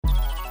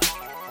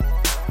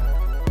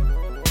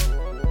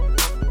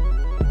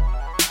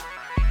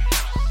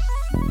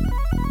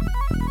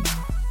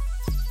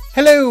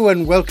Hello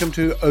and welcome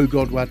to Oh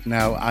God What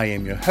Now? I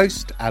am your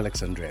host,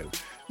 Alex Andreou.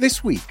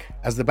 This week,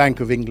 as the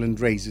Bank of England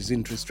raises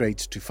interest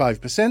rates to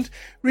 5%,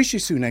 Rishi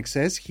Sunak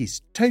says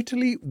he's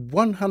totally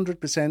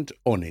 100%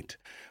 on it.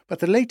 But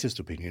the latest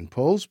opinion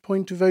polls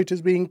point to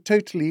voters being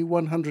totally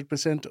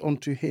 100%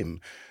 onto him.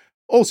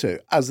 Also,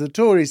 as the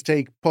Tories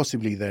take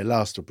possibly their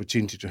last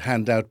opportunity to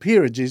hand out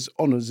peerages,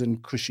 honours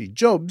and cushy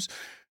jobs,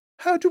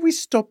 how do we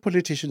stop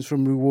politicians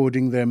from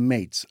rewarding their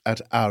mates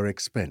at our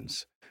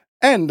expense?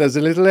 And as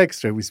a little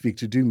extra, we speak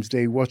to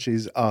Doomsday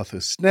Watch's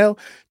Arthur Snell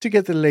to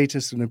get the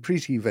latest on a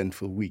pretty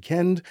eventful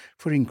weekend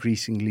for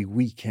increasingly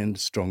weekend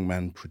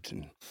strongman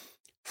Putin.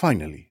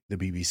 Finally, the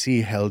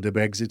BBC held a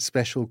Brexit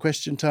special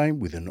question time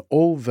with an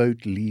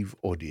all-vote Leave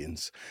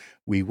audience.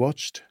 We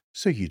watched,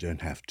 so you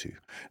don't have to.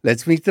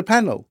 Let's meet the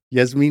panel.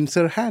 Yasmin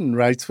Sirhan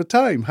writes for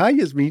Time. Hi,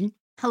 Yasmin.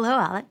 Hello,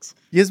 Alex.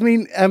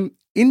 Yasmin,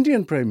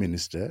 Indian Prime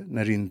Minister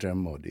Narendra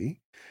Modi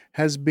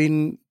has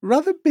been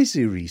rather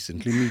busy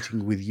recently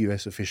meeting with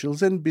US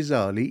officials and,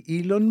 bizarrely,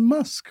 Elon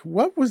Musk.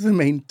 What was the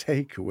main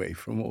takeaway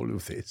from all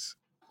of this?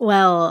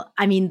 Well,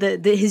 I mean,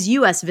 his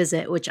U.S.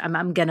 visit, which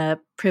I'm going to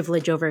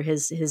privilege over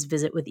his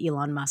visit with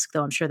Elon Musk,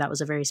 though I'm sure that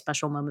was a very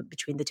special moment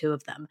between the two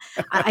of them.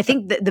 I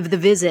think that the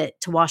visit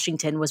to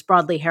Washington was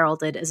broadly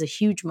heralded as a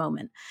huge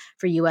moment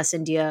for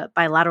U.S.-India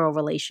bilateral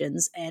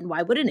relations. And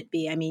why wouldn't it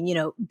be? I mean, you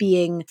know,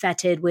 being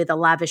feted with a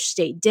lavish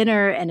state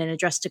dinner and an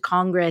address to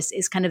Congress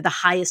is kind of the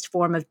highest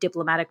form of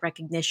diplomatic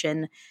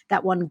recognition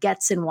that one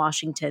gets in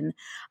Washington.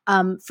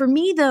 For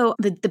me, though,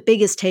 the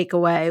biggest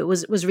takeaway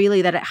was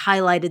really that it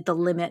highlighted the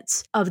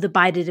limits of the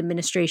Biden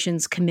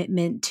administration's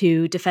commitment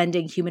to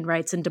defending human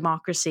rights and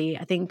democracy.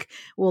 I think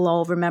we'll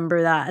all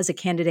remember that as a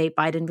candidate,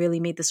 Biden really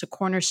made this a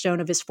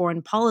cornerstone of his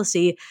foreign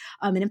policy.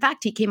 And in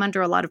fact, he came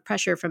under a lot of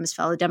pressure from his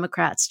fellow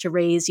Democrats to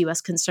raise U.S.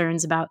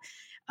 concerns about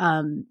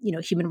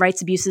human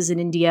rights abuses in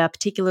India,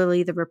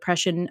 particularly the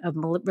repression of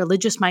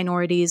religious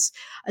minorities,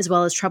 as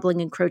well as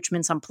troubling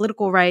encroachments on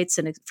political rights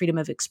and freedom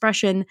of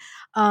expression.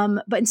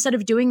 But instead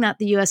of doing that,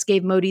 the U.S.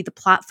 gave Modi the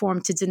platform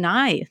to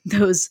deny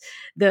those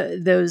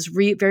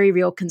very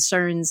real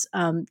concerns.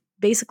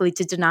 Basically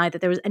to deny that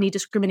there was any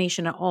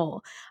discrimination at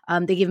all.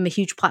 They gave him a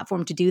huge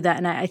platform to do that.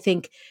 And I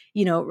think,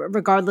 you know,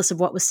 regardless of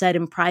what was said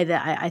in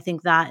private, I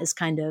think that is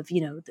kind of,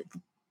 you know,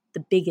 the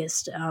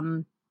biggest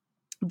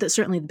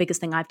certainly the biggest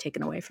thing I've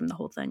taken away from the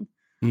whole thing.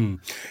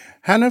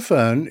 Hannah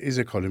Fern is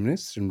a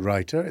columnist and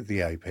writer at the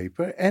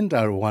iPaper and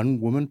our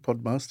one-woman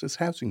Podmasters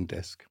housing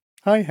desk.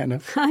 Hi,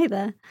 Hannah. Hi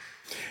there.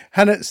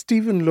 Hannah,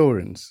 Stephen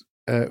Lawrence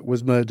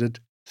was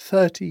murdered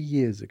 30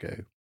 years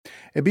ago.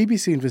 A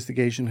BBC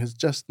investigation has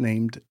just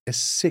named a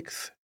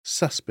sixth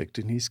suspect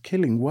in his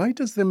killing. Why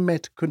does the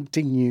Met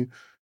continue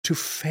to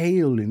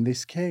fail in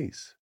this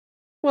case?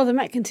 Well, the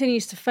Met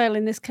continues to fail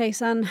in this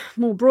case, and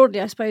more broadly,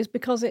 I suppose,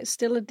 because it's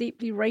still a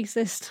deeply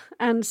racist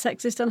and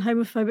sexist and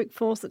homophobic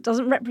force that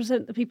doesn't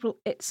represent the people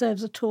it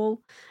serves at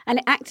all, and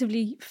it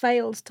actively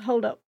fails to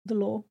hold up the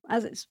law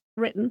as it's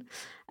written.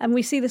 And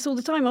we see this all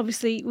the time.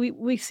 Obviously,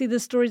 we see the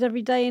stories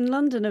every day in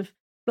London of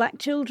black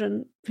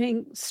children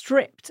being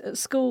stripped at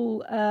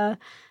school,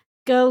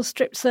 girls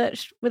strip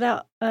searched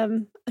without a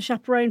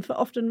chaperone for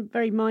often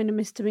very minor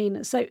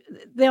misdemeanors. So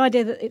the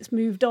idea that it's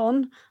moved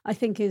on, I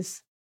think,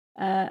 is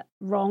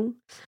wrong.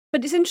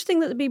 But it's interesting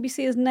that the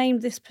BBC has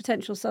named this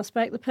potential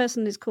suspect. The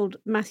person is called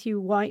Matthew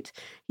White.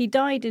 He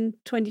died in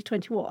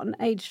 2021,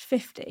 aged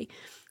 50.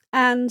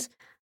 And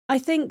I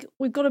think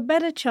we've got a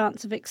better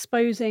chance of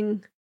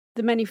exposing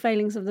the many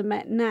failings of the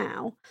Met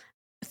now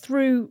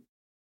through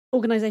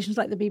organisations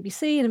like the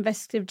BBC and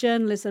investigative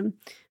journalism,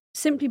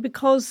 simply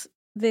because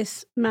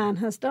this man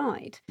has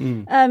died.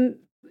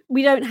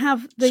 We don't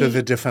have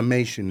the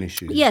defamation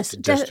issue. Yes,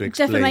 just to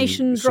explain,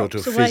 defamation sort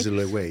drops of away. fizzle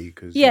away.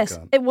 Yes,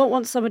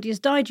 once somebody has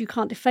died, you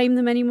can't defame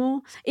them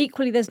anymore.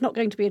 Equally, there's not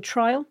going to be a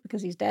trial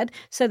because he's dead.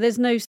 So there's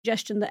no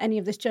suggestion that any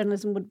of this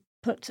journalism would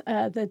put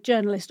the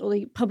journalist or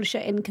the publisher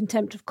in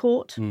contempt of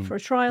court for a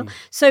trial.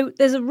 So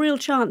there's a real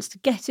chance to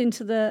get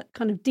into the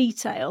kind of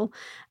detail.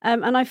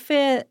 And I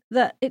fear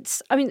that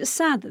it's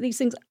sad that these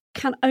things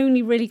can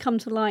only really come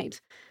to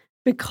light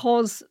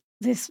because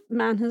this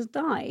man has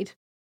died.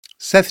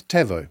 Seth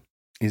Tevo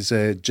is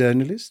a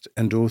journalist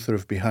and author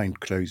of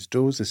Behind Closed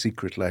Doors, A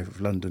Secret Life of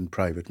London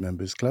Private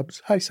Members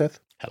Clubs. Hi, Seth.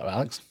 Hello,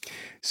 Alex.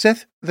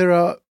 Seth, there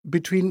are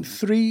between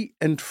 3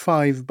 and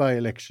 5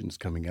 by-elections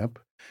coming up.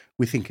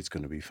 We think it's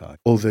going to be 5.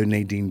 Although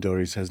Nadine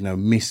Dorries has now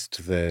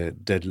missed the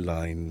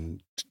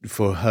deadline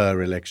for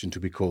her election to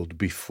be called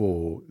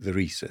before the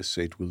recess,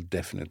 so it will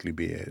definitely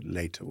be a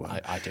later one.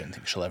 I don't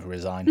think she'll ever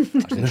resign. I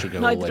think she'll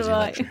go all the way to the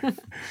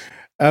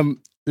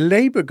election.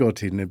 Labour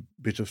got in a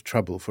bit of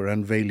trouble for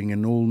unveiling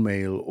an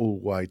all-male,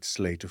 all-white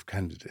slate of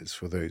candidates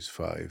for those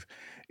 5.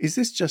 Is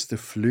this just a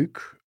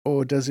fluke,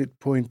 or does it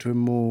point to a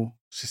more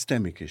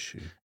systemic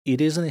issue? It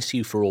is an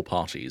issue for all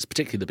parties,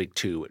 particularly the big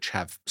two, which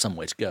have some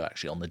way to go,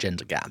 actually, on the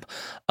gender gap.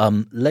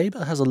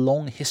 Labour has a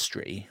long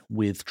history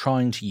with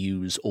trying to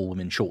use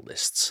all-women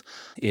shortlists.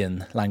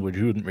 In language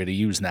we wouldn't really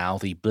use now,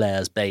 the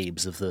Blair's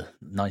Babes of the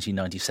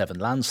 1997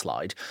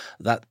 landslide,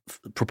 that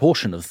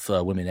proportion of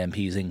women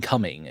MPs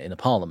incoming in a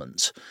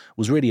parliament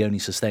was really only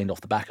sustained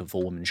off the back of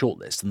all-women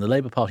shortlists, and the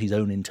Labour Party's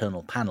own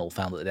internal panel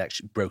found that they'd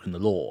actually broken the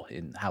law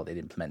in how they'd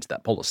implemented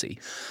that policy.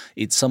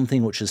 It's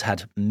something which has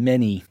had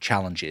many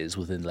challenges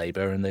within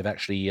Labour, and they've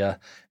actually,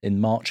 in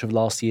March of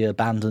last year,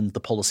 abandoned the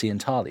policy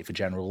entirely for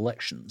general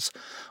elections.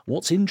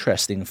 What's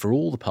interesting for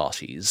all the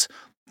parties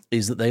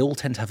is that they all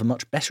tend to have a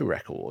much better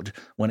record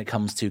when it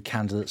comes to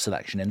candidate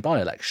selection in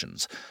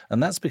by-elections.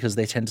 And that's because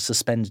they tend to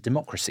suspend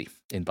democracy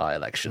in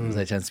by-elections.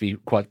 They tend to be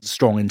quite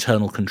strong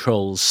internal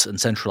controls and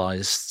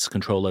centralised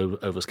control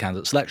over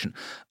candidate selection.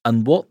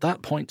 And what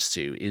that points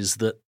to is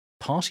that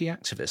party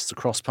activists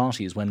across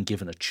parties, when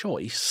given a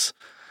choice,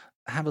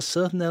 have a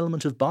certain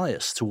element of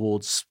bias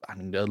towards,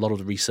 a lot of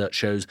the research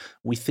shows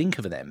we think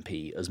of an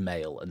MP as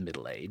male and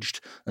middle-aged,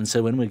 and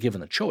so when we're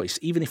given a choice,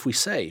 even if we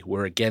say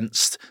we're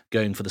against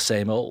going for the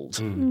same old,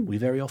 we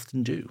very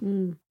often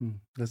do.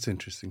 That's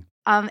interesting.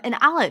 And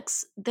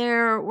Alex,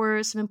 there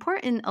were some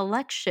important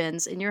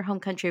elections in your home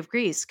country of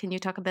Greece. Can you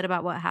talk a bit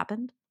about what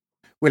happened?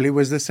 Well, it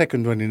was the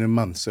second one in a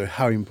month, so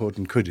how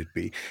important could it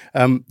be?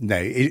 No,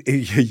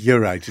 you're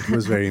right. It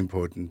was very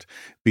important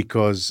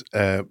because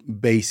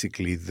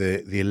basically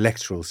the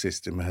electoral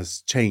system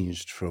has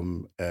changed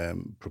from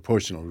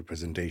proportional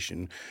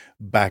representation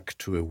back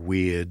to a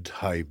weird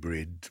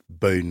hybrid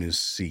bonus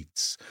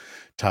seats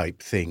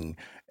type thing.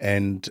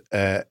 And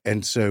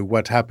so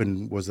what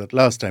happened was that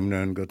last time no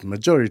one got a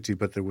majority,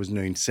 but there was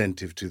no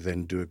incentive to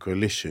then do a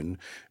coalition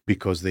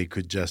because they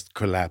could just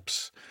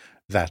collapse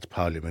that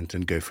parliament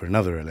and go for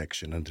another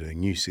election under a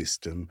new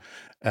system.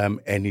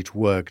 And it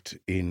worked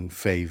in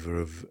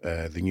favour of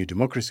the New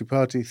Democracy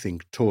Party,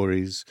 think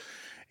Tories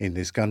in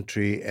this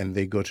country, and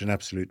they got an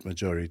absolute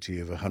majority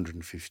of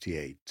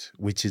 158,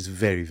 which is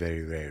very,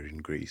 very rare in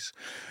Greece.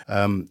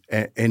 And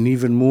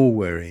even more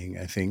worrying,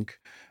 I think,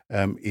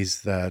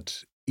 is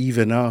that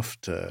even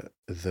after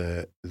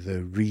the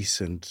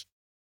recent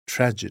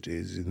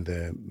tragedies in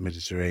the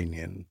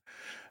Mediterranean,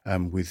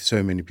 with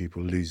so many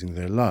people losing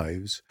their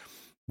lives,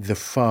 the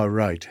far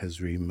right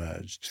has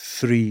re-emerged.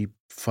 3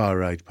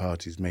 far-right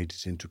parties made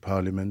it into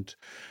parliament.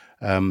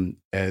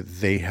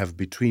 They have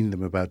between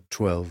them about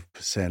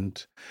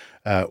 12%.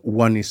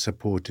 One is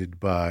supported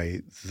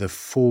by the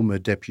former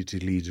deputy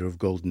leader of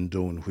Golden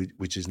Dawn,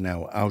 which is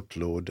now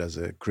outlawed as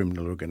a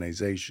criminal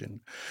organization.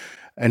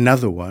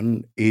 Another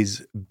one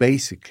is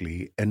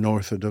basically an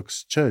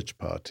Orthodox church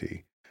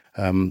party.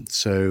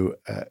 So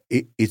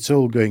it's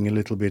all going a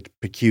little bit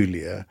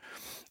peculiar.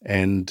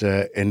 And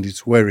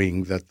it's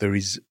worrying that there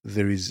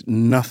is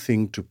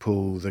nothing to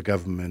pull the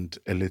government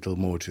a little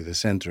more to the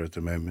centre at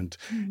the moment,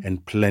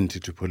 and plenty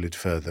to pull it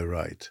further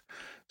right.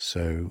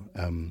 So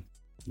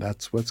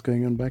that's what's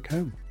going on back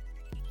home.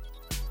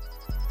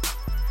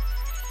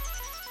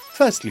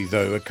 Firstly,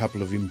 though, a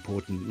couple of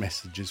important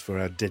messages for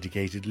our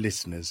dedicated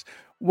listeners.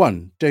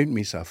 1, don't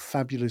miss our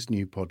fabulous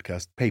new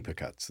podcast, Paper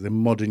Cuts, the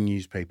modern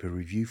newspaper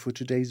review for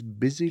today's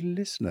busy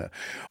listener.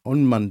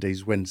 On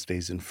Mondays,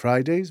 Wednesdays and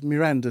Fridays,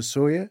 Miranda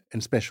Sawyer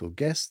and special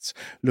guests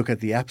look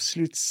at the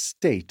absolute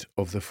state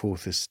of the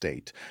Fourth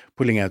Estate,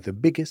 pulling out the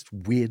biggest,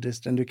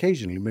 weirdest and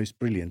occasionally most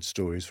brilliant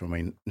stories from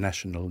our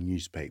national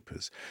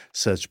newspapers.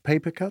 Search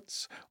Paper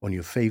Cuts on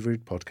your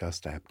favourite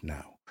podcast app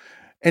now.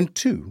 And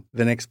 2,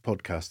 the next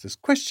podcaster's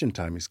Question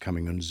Time is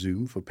coming on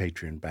Zoom for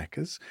Patreon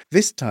backers.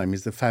 This time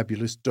is the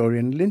fabulous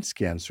Dorian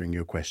Linsky answering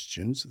your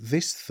questions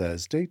this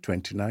Thursday,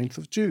 29th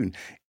of June,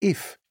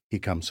 if he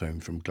comes home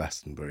from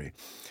Glastonbury.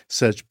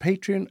 Search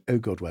Patreon, Oh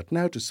God What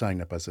Now, to sign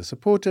up as a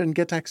supporter and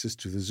get access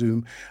to the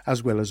Zoom,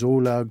 as well as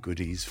all our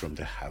goodies from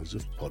the House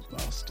of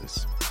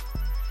Podmasters.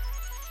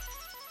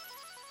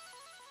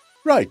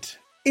 Right.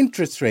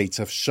 Interest rates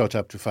have shot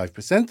up to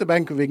 5%, the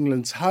Bank of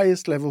England's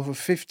highest level for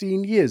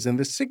 15 years, and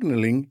the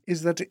signalling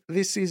is that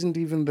this isn't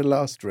even the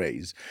last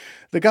raise.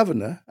 The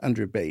governor,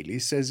 Andrew Bailey,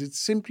 says it's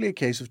simply a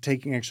case of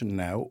taking action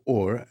now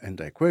or,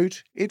 and I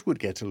quote, it would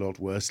get a lot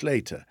worse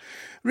later.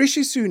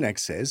 Rishi Sunak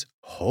says,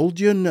 hold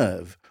your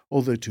nerve,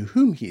 although to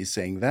whom he is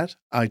saying that,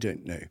 I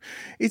don't know.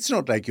 It's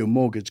not like your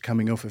mortgage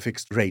coming off a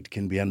fixed rate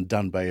can be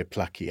undone by a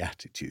plucky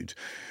attitude.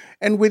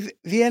 And with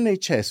the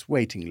NHS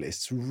waiting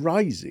lists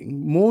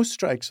rising, more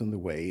strikes on the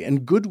way,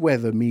 and good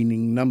weather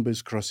meaning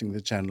numbers crossing the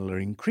channel are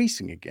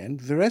increasing again,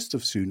 the rest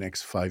of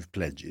Sunak's 5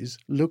 pledges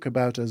look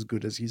about as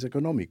good as his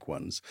economic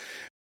ones.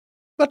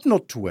 But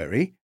not to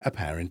worry,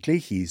 apparently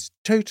he's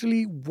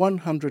totally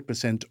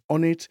 100%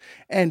 on it,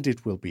 and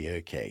it will be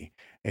okay.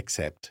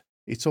 Except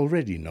it's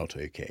already not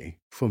okay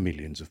for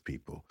millions of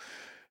people.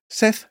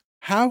 Seth,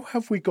 how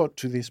have we got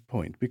to this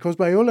point? Because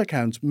by all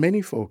accounts,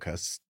 many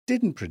forecasts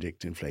didn't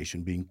predict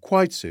inflation being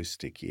quite so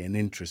sticky and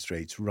interest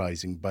rates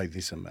rising by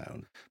this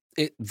amount.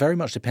 It very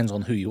much depends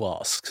on who you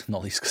ask,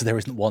 not least because there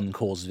isn't one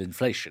cause of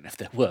inflation. If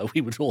there were, we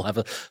would all have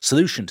a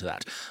solution to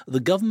that. The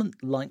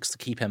government likes to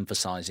keep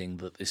emphasising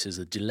that this is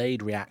a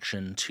delayed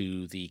reaction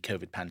to the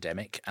COVID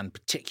pandemic, and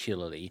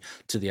particularly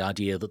to the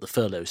idea that the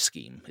furlough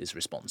scheme is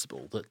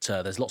responsible, that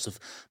there's lots of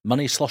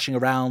money sloshing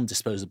around,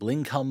 disposable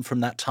income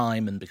from that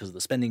time, and because of the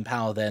spending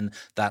power then,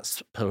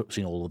 that's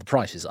putting all of the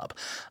prices up.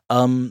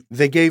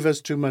 They gave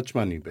us too much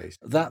money,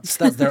 basically. That's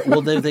their,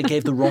 well, they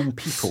gave the wrong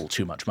people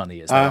too much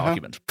money is their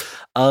argument.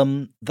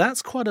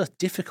 That's quite a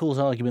difficult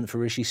argument for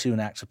Rishi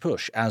Sunak to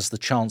push as the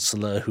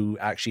Chancellor who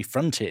actually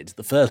fronted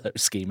the furlough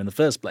scheme in the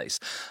first place.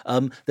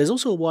 There's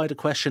also a wider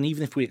question,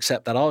 even if we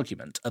accept that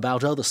argument,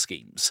 about other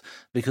schemes,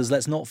 because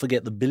let's not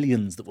forget the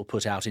billions that were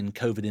put out in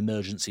COVID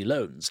emergency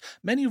loans,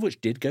 many of which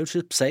did go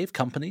to save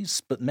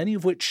companies, but many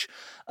of which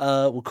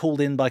were called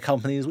in by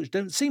companies which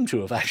don't seem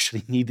to have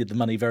actually needed the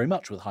money very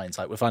much with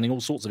hindsight. We're finding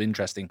all sorts of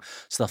interesting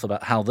stuff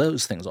about how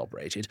those things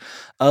operated.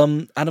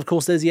 And of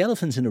course, there's the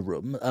elephant in the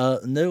room.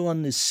 No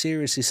one is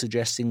seriously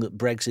suggesting that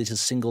Brexit has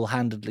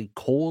single-handedly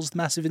caused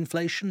massive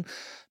inflation,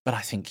 but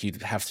I think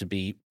you'd have to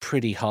be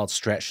pretty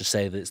hard-stretched to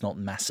say that it's not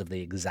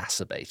massively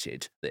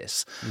exacerbated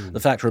this. The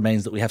fact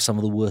remains that we have some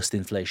of the worst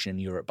inflation in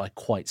Europe by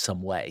quite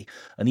some way,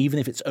 and even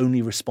if it's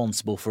only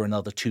responsible for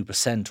another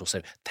 2% or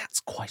so,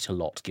 that's quite a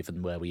lot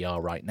given where we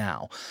are right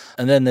now.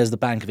 And then there's the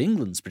Bank of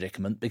England's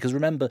predicament, because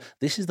remember,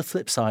 this is the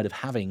flip side of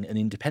having an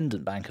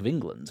independent Bank of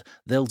England.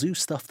 They'll do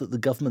stuff that the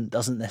government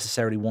doesn't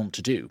necessarily want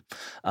to do,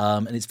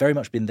 and it's very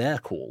much been their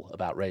call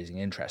about raising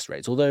interest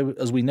rates, although,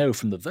 as we know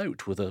from the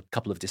vote with a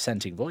couple of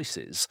dissenting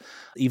voices,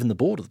 even the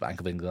board of the Bank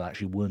of England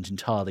actually weren't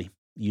entirely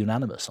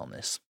unanimous on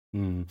this.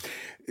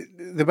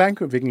 The Bank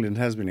of England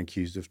has been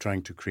accused of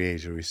trying to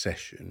create a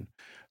recession.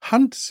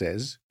 Hunt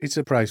says it's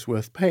a price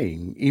worth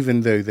paying,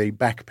 even though they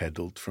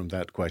backpedaled from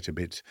that quite a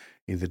bit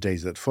in the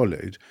days that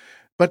followed.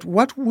 But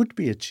what would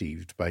be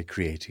achieved by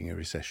creating a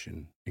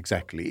recession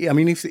exactly? I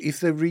mean, if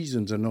the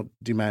reasons are not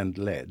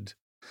demand-led.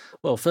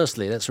 Well,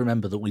 firstly, let's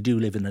remember that we do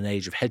live in an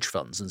age of hedge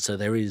funds, and so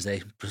there is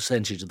a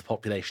percentage of the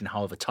population,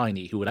 however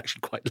tiny, who would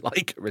actually quite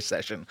like a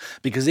recession,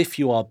 because if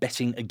you are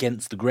betting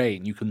against the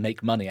grain, you can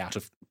make money out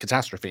of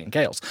catastrophe and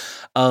chaos.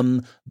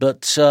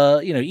 But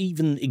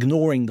even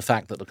ignoring the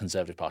fact that the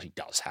Conservative Party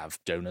does have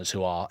donors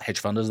who are hedge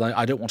funders,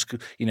 I don't want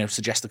to,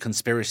 suggest a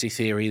conspiracy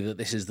theory that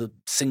this is the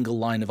single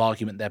line of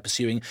argument they're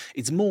pursuing.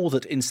 It's more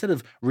that instead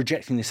of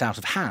rejecting this out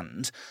of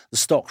hand, the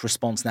stock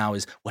response now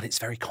is, well, it's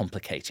very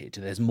complicated.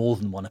 There's more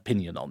than one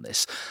opinion on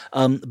this.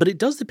 But it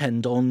does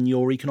depend on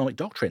your economic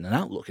doctrine and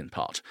outlook in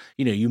part.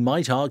 You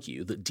might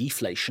argue that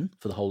deflation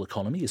for the whole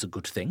economy is a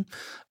good thing,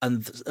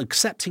 and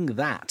accepting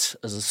that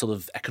as a sort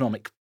of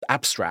economic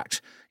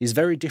abstract is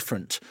very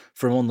different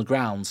from on the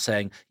ground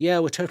saying, yeah,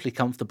 we're totally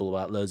comfortable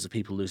about loads of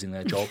people losing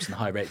their jobs and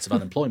high rates of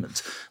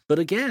unemployment. But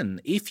again,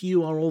 if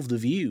you are of the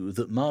view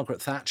that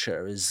Margaret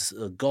Thatcher is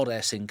a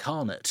goddess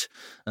incarnate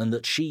and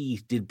that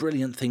she did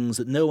brilliant things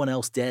that no one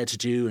else dared to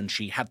do, and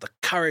she had the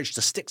courage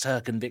to stick to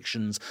her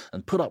convictions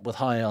and put up with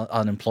high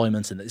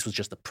unemployment, and that this was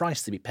just the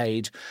price to be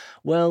paid,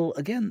 well,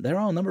 again, there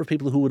are a number of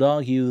people who would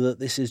argue that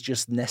this is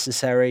just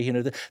necessary.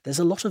 There's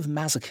a lot of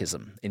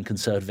masochism in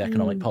conservative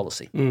economic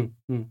policy.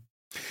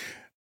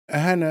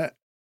 Hannah,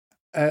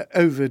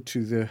 over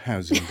to the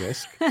housing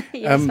desk.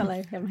 Yes,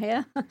 hello, I'm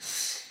here.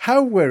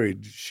 How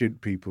worried should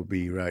people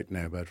be right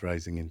now about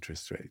rising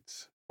interest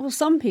rates? Well,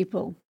 some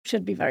people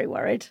should be very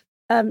worried.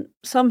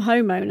 Some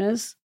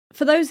homeowners,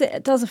 for those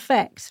it does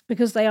affect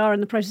because they are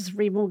in the process of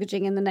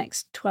remortgaging in the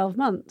next 12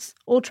 months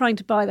or trying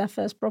to buy their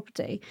first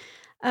property.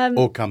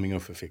 Or coming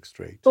off a fixed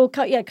rate.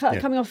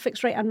 Coming off a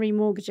fixed rate and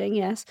remortgaging,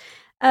 yes.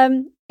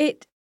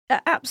 It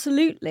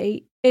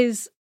absolutely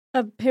is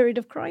a period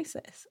of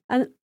crisis.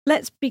 And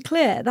let's be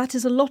clear, that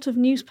is a lot of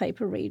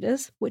newspaper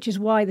readers, which is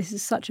why this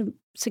is such a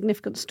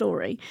significant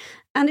story.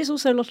 And it's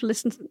also a lot of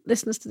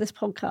listeners to this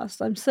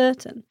podcast, I'm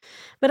certain.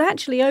 But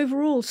actually,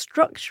 overall,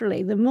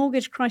 structurally, the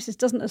mortgage crisis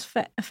doesn't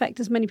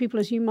affect as many people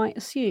as you might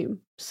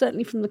assume,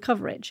 certainly from the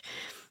coverage.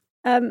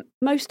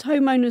 Most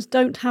homeowners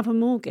don't have a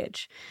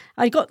mortgage.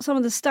 I got some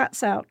of the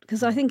stats out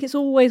because I think it's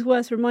always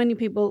worth reminding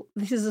people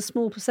this is a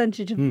small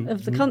percentage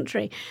of the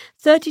country.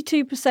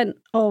 32%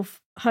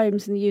 of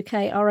homes in the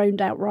UK are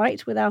owned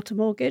outright without a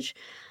mortgage.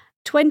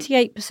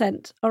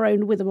 28% are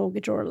owned with a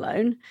mortgage or a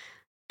loan.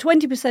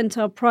 20%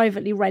 are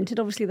privately rented.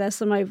 Obviously, there's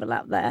some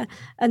overlap there.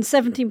 And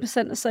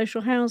 17% are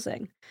social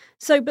housing.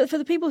 So, but for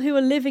the people who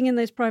are living in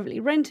those privately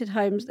rented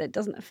homes, it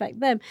doesn't affect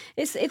them.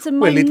 It's a minority.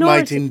 Well, it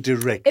might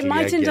indirectly. It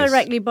might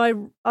indirectly by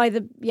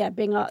either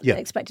being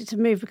expected to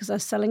move because they're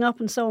selling up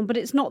and so on. But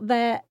it's not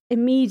their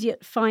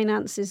immediate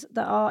finances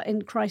that are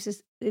in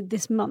crisis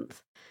this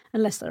month,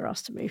 unless they're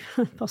asked to move,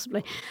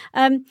 possibly.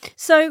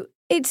 So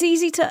it's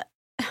easy to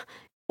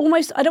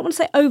almost, I don't want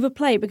to say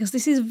overplay, because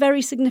this is a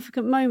very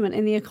significant moment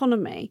in the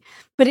economy,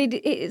 but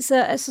it's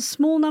a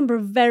small number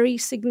of very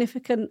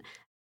significant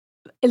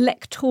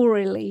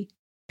electorally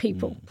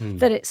people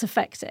that it's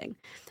affecting.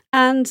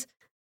 And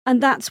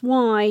that's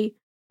why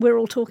we're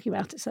all talking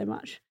about it so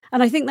much.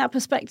 And I think that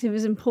perspective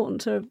is important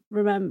to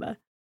remember.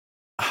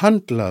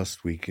 Hunt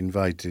last week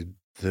invited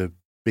the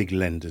big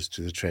lenders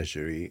to the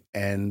Treasury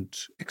and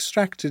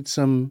extracted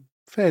some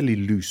fairly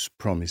loose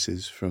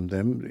promises from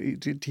them.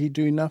 Did he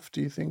do enough, do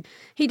you think?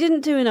 He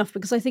didn't do enough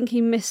because I think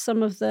he missed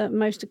some of the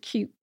most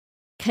acute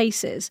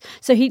cases.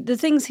 So the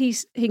things he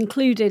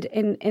included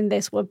in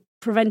this were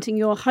preventing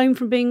your home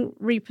from being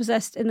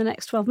repossessed in the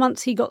next 12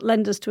 months. He got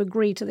lenders to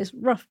agree to this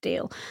rough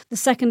deal. The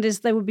second is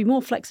there would be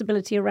more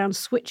flexibility around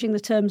switching the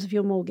terms of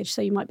your mortgage.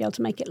 So you might be able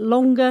to make it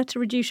longer to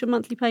reduce your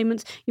monthly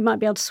payments. You might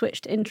be able to switch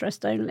to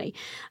interest only.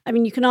 I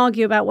mean, you can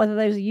argue about whether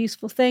those are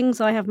useful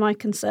things. I have my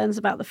concerns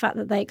about the fact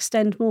that they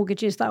extend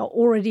mortgages that are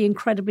already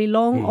incredibly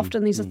long.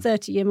 Often these are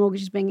 30-year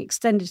mortgages being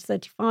extended to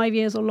 35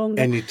 years or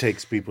longer. And it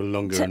takes people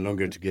longer and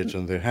longer to get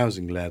on their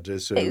housing ladder.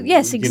 So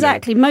yes,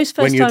 exactly. Most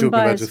first-time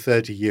buyers.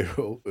 When you're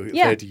talking about a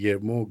 30-year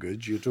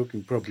mortgage, you're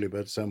talking probably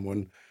about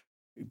someone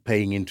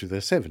paying into their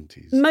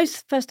 70s.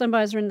 Most first-time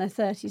buyers are in their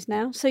 30s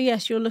now. So,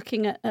 yes, you're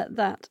looking at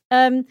that.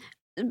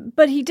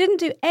 But he didn't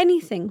do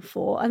anything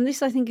for, and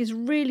this I think is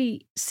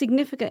really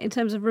significant in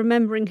terms of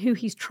remembering who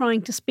he's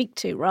trying to speak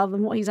to rather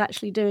than what he's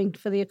actually doing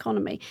for the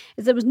economy,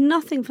 is there was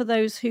nothing for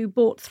those who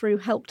bought through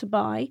Help to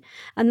Buy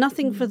and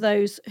nothing for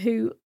those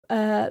who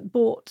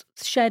bought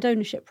shared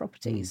ownership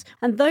properties.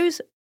 And those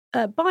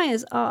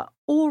buyers are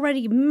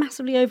already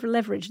massively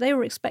over-leveraged. They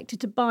were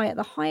expected to buy at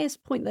the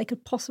highest point they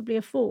could possibly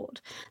afford.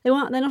 They're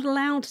not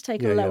allowed to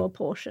take a lower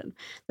portion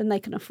than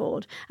they can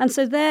afford. And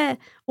so they're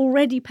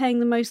already paying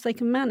the most they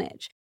can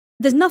manage.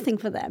 There's nothing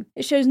for them.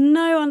 It shows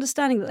no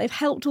understanding that they've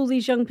helped all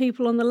these young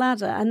people on the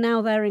ladder and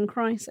now they're in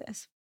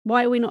crisis.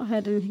 Why have we not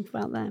heard anything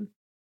about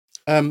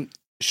them?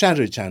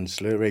 Shadow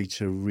Chancellor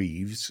Rachel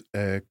Reeves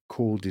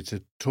called it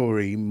a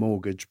Tory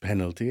mortgage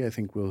penalty. I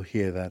think we'll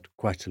hear that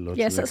quite a lot.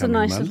 Yes, that's a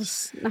nice little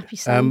snappy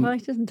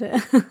soundbite, isn't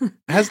it?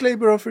 Has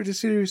Labour offered a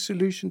serious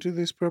solution to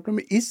this problem?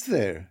 Is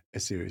there a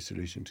serious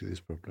solution to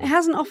this problem? It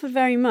hasn't offered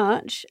very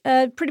much.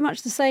 Pretty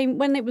much the same.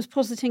 When it was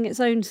positing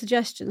its own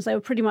suggestions, they were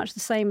pretty much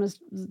the same as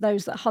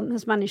those that Hunt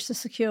has managed to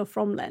secure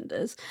from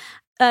lenders.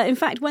 In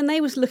fact, when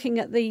they was looking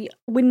at the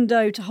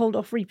window to hold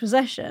off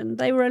repossession,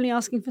 they were only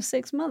asking for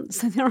 6 months.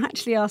 So they were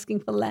actually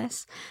asking for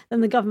less than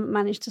the government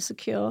managed to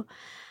secure.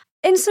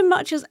 In so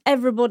much as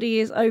everybody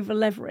is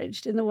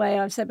over-leveraged in the way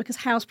I've said, because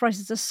house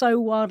prices are so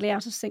wildly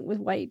out of sync with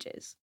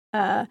wages,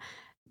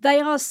 they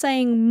are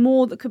saying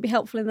more that could be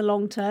helpful in the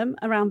long term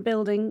around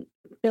building.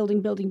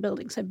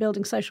 So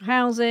building social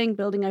housing,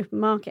 building open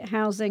market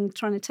housing,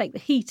 trying to take the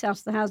heat out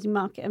of the housing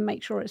market and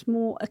make sure it's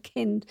more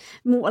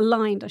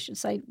aligned, I should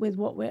say, with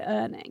what we're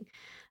earning.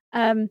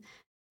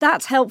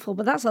 That's helpful,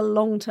 but that's a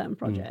long-term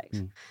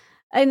project.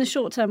 In the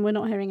short term, we're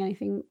not hearing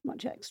anything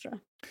much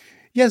extra.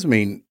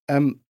 Yasmin,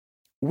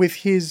 with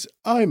his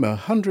 "I'm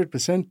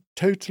 100%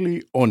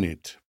 totally on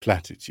it"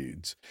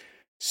 platitudes,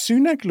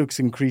 Sunak looks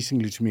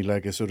increasingly to me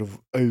like a sort of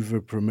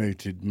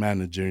over-promoted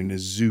manager in a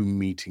Zoom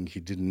meeting he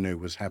didn't know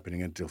was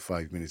happening until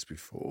 5 minutes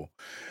before.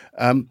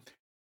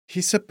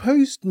 His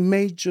supposed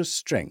major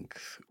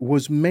strength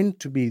was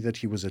meant to be that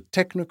he was a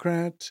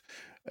technocrat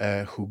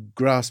who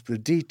grasped the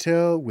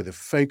detail with a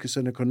focus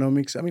on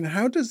economics. I mean,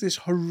 how does this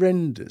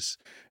horrendous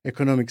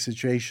economic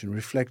situation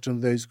reflect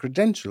on those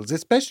credentials,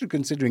 especially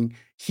considering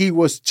he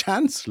was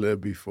Chancellor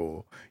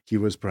before he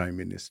was Prime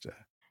Minister?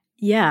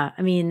 Yeah,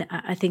 I mean,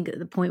 I think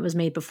the point was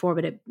made before,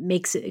 but it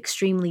makes it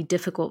extremely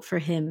difficult for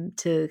him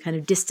to kind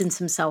of distance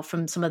himself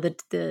from some of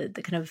the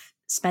kind of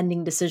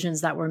spending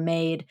decisions that were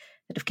made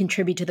that have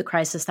contributed to the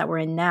crisis that we're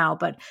in now.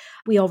 But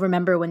we all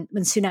remember when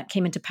Sunak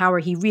came into power,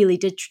 he really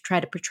did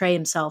try to portray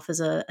himself as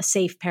a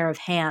safe pair of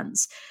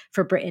hands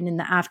for Britain in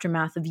the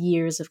aftermath of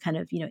years of kind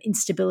of,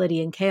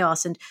 instability and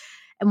chaos. And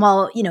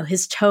while,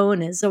 his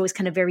tone is always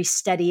kind of very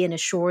steady and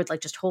assured, like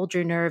just hold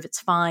your nerve,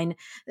 it's fine.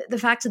 The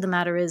fact of the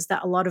matter is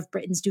that a lot of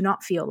Britons do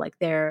not feel like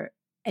they're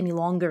any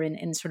longer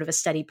in sort of a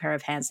steady pair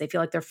of hands. They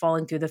feel like they're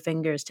falling through the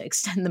fingers, to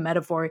extend the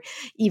metaphor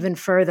even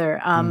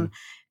further.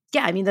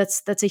 Yeah, I mean,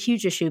 that's a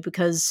huge issue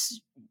because,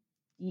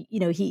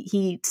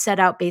 he set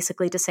out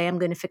basically to say, I'm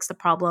going to fix the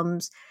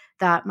problems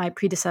that my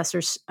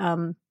predecessors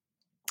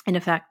in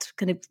effect,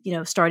 kind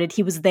of, started.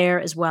 He was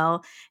there as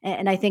well.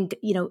 And I think,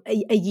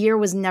 a year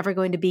was never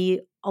going to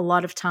be a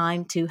lot of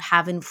time to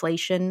have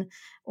inflation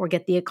or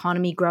get the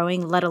economy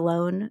growing, let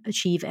alone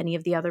achieve any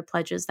of the other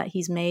pledges that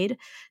he's made.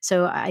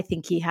 So I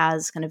think he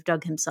has kind of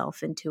dug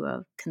himself into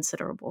a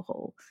considerable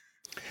hole.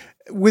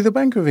 With the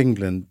Bank of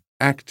England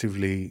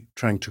actively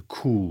trying to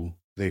cool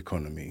the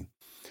economy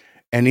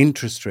and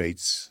interest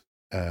rates,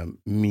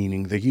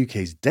 meaning the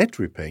UK's debt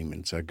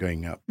repayments are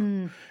going up,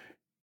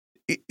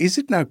 is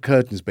it now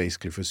curtains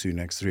basically for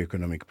Sunak's 3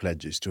 economic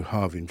pledges to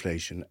halve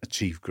inflation,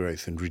 achieve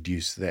growth and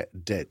reduce their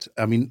debt?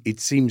 I mean, it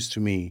seems to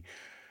me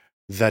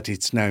that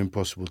it's now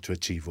impossible to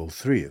achieve all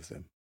 3 of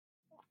them.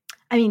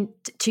 I mean,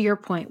 to your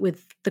point,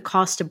 with the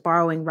cost of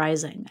borrowing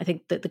rising, I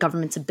think that the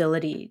government's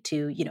ability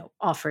to,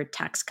 offer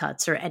tax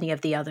cuts or any of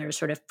the other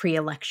sort of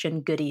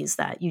pre-election goodies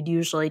that you'd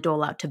usually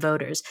dole out to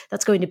voters,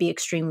 that's going to be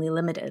extremely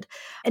limited.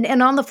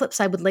 And on the flip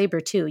side with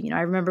Labour too,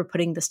 I remember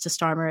putting this to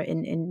Starmer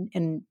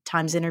in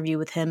Times interview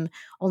with him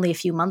only a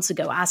few months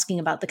ago, asking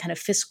about the kind of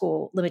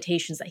fiscal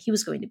limitations that he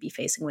was going to be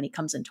facing when he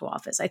comes into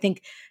office. I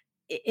think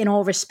in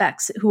all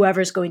respects,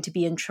 whoever's going to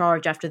be in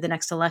charge after the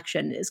next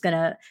election is going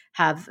to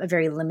have a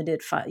very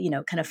limited,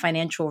 kind of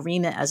financial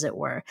remit, as it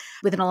were.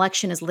 With an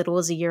election as little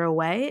as a year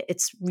away,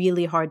 it's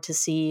really hard to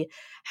see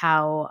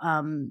how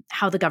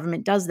the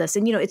government does this.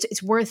 And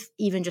it's worth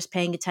even just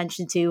paying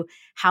attention to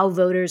how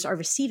voters are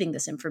receiving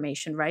this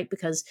information, right?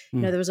 Because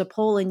there was a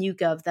poll in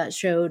YouGov that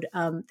showed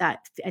that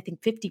I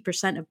think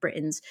 50% of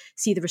Britons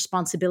see the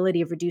responsibility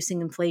of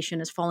reducing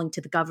inflation as falling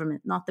to the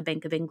government, not the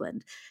Bank of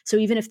England. So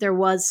even if there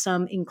was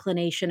some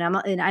inclination,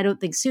 and I don't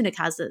think Sunak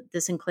has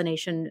this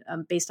inclination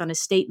based on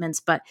his statements,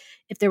 but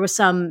if there was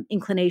some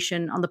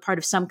inclination on the part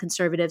of some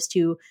Conservatives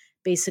to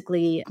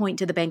basically point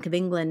to the Bank of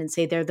England and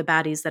say they're the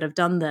baddies that have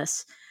done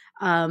this,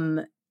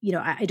 I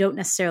don't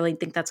necessarily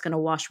think that's going to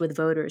wash with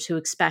voters who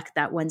expect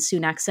that when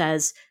Sunak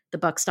says the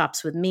buck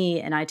stops with me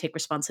and I take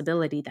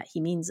responsibility, that he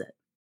means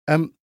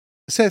it.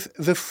 Seth,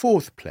 the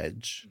fourth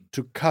pledge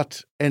to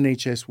cut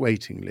NHS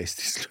waiting list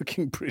is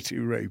looking pretty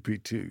ropey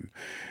too.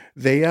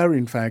 They are,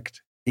 in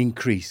fact,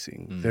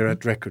 increasing. Mm-hmm. They're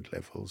at record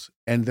levels,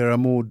 and there are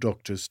more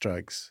doctor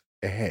strikes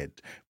ahead,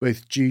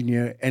 both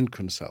junior and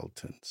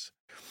consultants.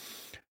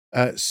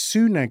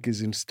 Sunak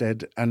is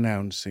instead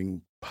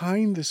announcing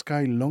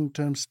pie-in-the-sky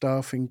long-term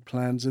staffing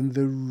plans and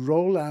the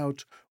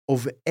rollout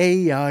of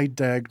AI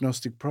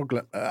diagnostic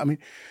program.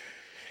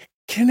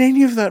 Can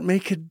any of that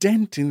make a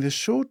dent in the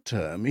short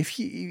term?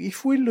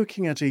 If we're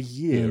looking at a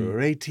year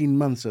or 18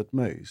 months at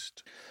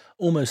most?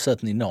 Almost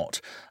certainly not,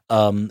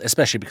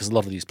 especially because a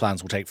lot of these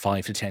plans will take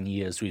 5 to 10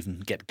 years to even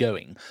get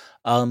going.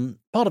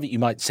 Part of it, you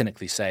might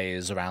cynically say,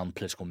 is around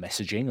political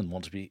messaging and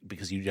want to be,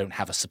 because you don't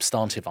have a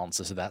substantive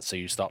answer to that, so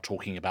you start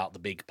talking about the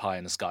big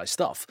pie-in-the-sky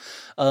stuff.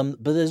 But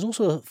there's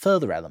also a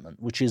further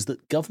element, which is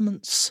that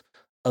governments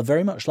are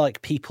very much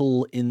like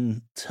people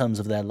in terms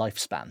of their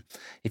lifespan.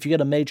 If you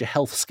get a major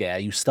health scare,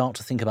 you start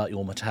to think about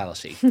your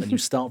mortality and you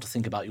start to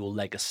think about your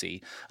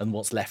legacy and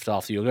what's left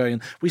after you're going.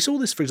 We saw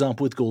this, for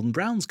example, with Gordon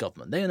Brown's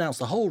government. They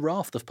announced a whole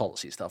raft of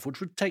policy stuff, which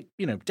would take,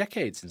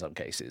 decades in some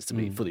cases to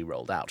be fully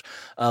rolled out.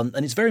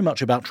 And it's very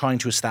much about trying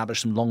to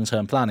establish some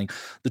long-term planning.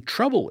 The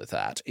trouble with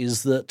that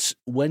is that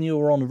when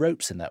you're on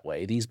ropes in that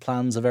way, these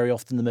plans are very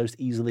often the most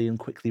easily and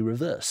quickly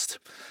reversed.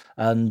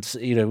 And,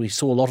 we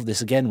saw a lot of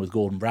this again with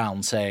Gordon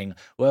Brown saying,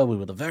 well, we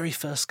were the very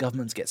first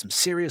government to get some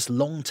serious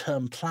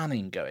long-term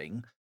planning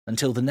going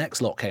until the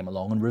next lot came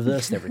along and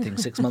reversed everything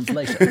 6 months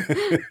later.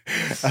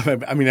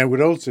 I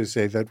would also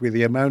say that with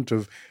the amount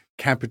of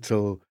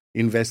capital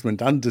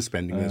investment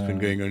underspending that's been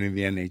going on in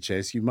the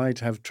NHS, you might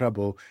have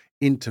trouble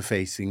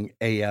interfacing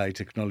AI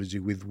technology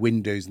with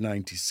Windows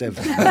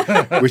 97,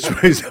 which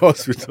most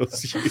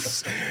hospitals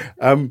use.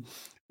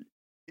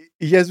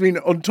 Yasmin,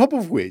 on top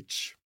of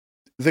which,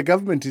 the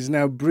government is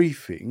now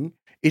briefing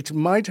it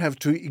might have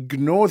to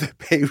ignore the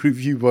pay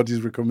review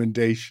body's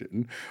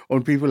recommendation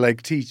on people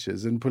like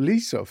teachers and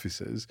police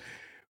officers.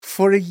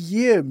 For a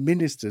year,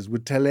 ministers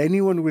would tell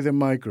anyone with a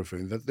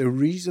microphone that the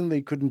reason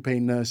they couldn't pay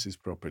nurses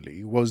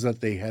properly was that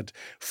they had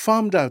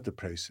farmed out the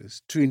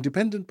process to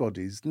independent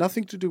bodies,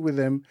 nothing to do with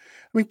them.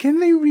 Can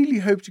they really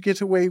hope to get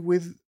away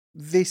with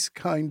this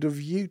kind of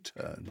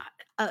U-turn?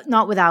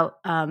 Not without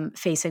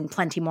facing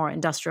plenty more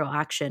industrial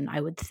action, I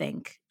would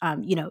think.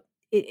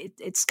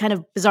 It's kind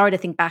of bizarre to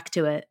think back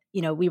to it.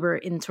 We were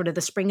in sort of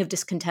the spring of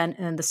discontent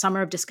and then the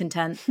summer of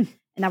discontent. And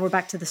now we're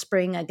back to the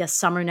spring, I guess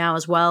summer now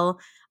as well.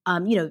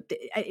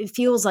 It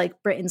feels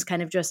like Britain's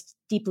kind of just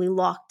deeply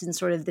locked in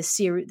sort of this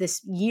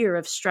year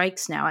of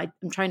strikes now.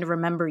 I'm trying to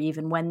remember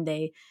even when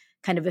they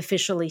kind of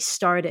officially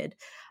started.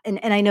 And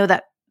I know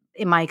that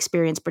in my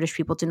experience, British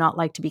people do not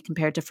like to be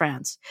compared to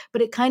France.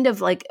 But it kind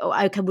of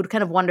I would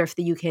kind of wonder if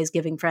the UK is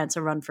giving France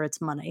a run for its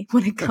money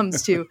when it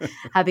comes to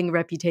having a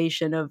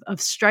reputation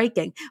of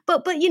striking.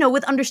 But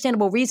with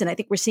understandable reason. I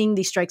think we're seeing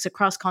these strikes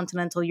across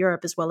continental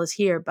Europe as well as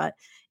here. But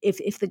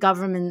if the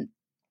government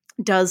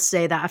does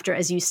say that after,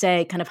 as you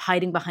say, kind of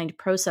hiding behind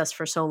process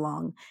for so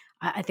long,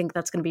 I think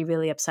that's going to be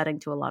really upsetting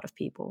to a lot of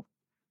people.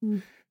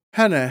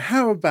 Hannah,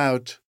 how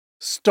about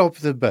stop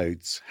the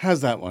boats?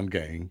 How's that one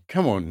going?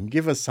 Come on,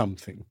 give us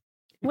something.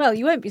 Well,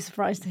 you won't be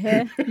surprised to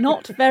hear.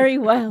 Not very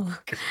well.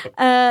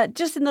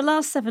 Just in the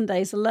last 7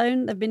 days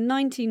alone, there have been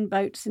 19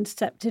 boats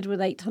intercepted with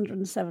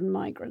 807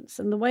 migrants.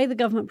 And the way the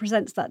government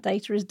presents that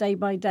data is day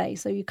by day,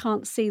 so you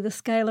can't see the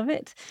scale of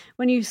it.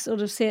 When you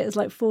sort of see it as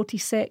like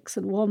 46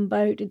 and one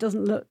boat, it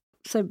doesn't look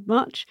so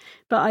much.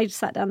 But I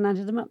sat down and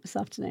added them up this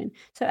afternoon.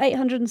 So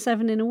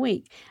 807 in a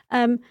week.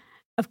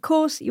 Of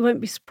course, you won't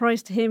be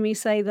surprised to hear me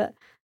say that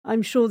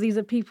I'm sure these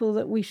are people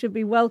that we should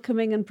be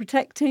welcoming and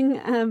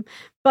protecting.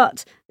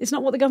 But it's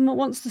not what the government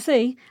wants to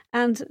see,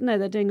 and no,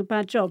 they're doing a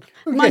bad job.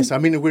 Yes, I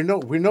mean we're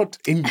not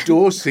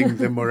endorsing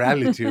the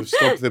morality of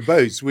Stop the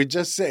Boats. We're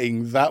just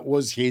saying that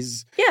was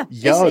his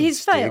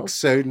he's failed. yardstick.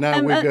 So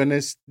now we're going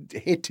to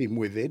hit him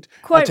with it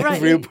Quite at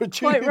rightly, every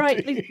opportunity. quite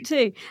rightly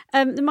too.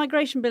 The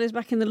migration bill is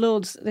back in the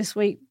Lords this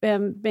week,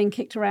 being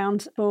kicked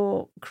around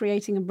for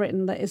creating a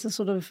Britain that is a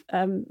sort of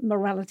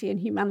morality and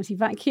humanity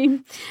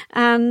vacuum,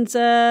 and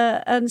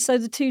so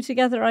the two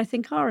together, I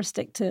think, are a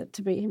stick to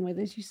beat him with,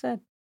 as you said.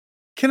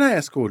 Can I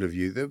ask all of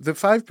you, the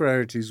 5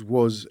 priorities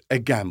was a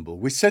gamble.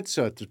 We said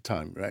so at the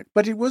time, right?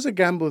 But it was a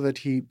gamble that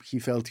he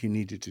felt he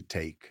needed to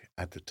take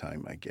at the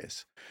time, I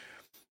guess.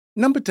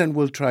 Number 10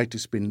 will try to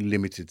spin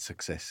limited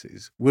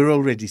successes. We're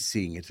already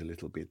seeing it a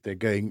little bit. They're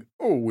going,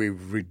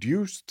 we've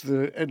reduced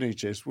the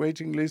NHS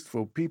waiting list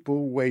for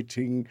people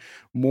waiting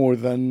more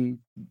than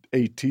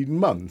 18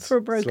 months. For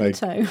a broken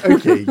toe.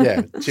 Okay,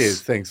 yeah,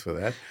 cheers, thanks for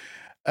that.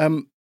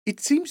 It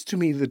seems to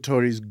me the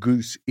Tories'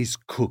 goose is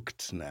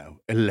cooked now,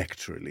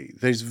 electorally.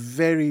 There's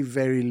very,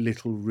 very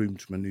little room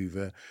to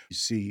manoeuvre. You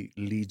see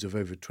leads of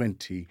over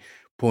 20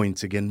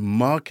 points. Again,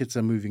 markets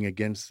are moving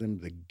against them.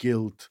 The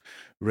gilt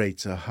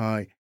rates are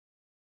high.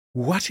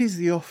 What is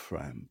the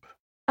off-ramp?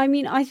 I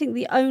mean, I think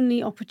the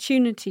only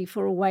opportunity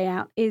for a way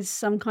out is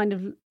some kind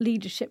of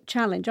leadership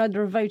challenge,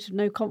 either a vote of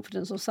no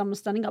confidence or someone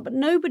standing up. But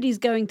nobody's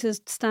going to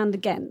stand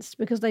against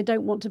because they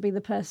don't want to be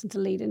the person to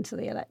lead into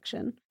the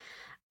election.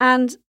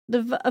 And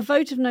a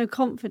vote of no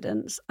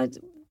confidence,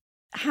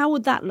 how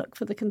would that look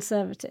for the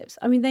Conservatives?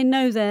 I mean, they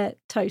know they're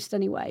toast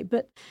anyway,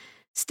 but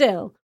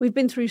still, we've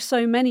been through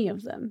so many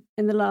of them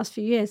in the last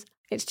few years.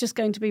 It's just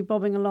going to be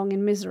bobbing along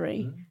in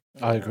misery.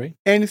 I agree.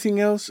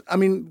 Anything else? I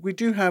mean, we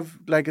do have,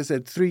 like I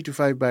said, 3 to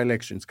 5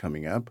 by-elections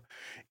coming up.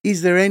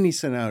 Is there any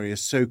scenario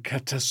so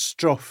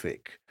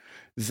catastrophic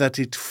that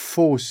it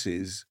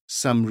forces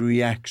some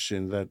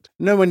reaction that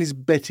no one is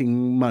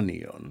betting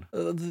money on?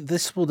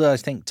 This will, I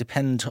think,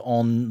 depend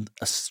on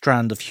a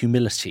strand of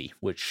humility,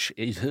 which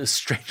is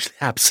strangely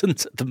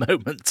absent at the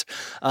moment.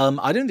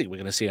 I don't think we're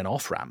going to see an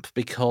off-ramp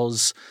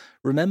because,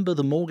 remember,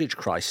 the mortgage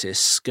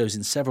crisis goes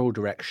in several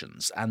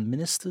directions and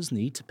ministers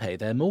need to pay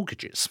their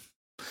mortgages.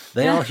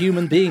 They are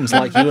human beings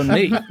like you and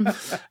me,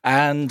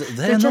 and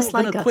they're not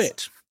going to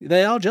quit.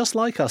 They are just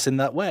like us in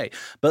that way.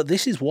 But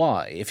this is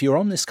why, if you're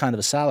on this kind of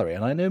a salary,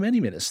 and I know many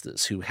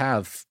ministers who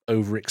have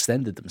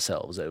overextended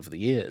themselves over the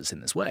years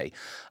in this way,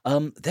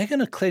 they're going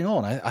to cling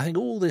on. I think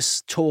all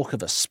this talk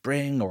of a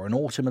spring or an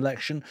autumn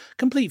election,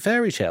 complete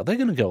fairy tale, they're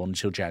going to go on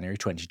until January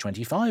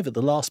 2025 at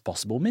the last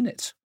possible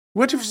minute.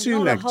 What if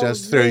Sunak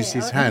just throws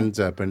his hands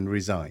up and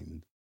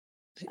resigns?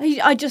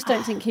 I just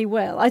don't think he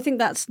will. I think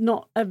that's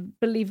not a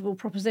believable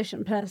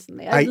proposition,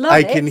 personally.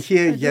 I can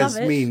hear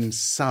Yasmin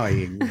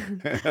sighing.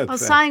 I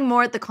was sighing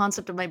more at the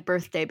concept of my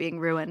birthday being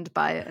ruined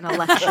by an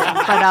election.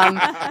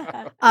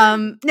 But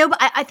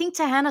I think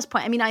to Hannah's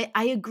point, I mean,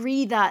 I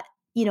agree that,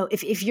 you know,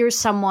 if you're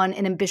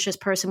an ambitious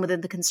person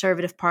within the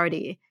Conservative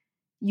Party,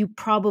 you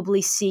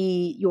probably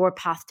see your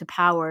path to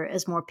power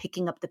as more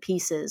picking up the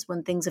pieces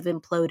when things have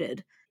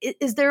imploded.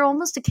 Is there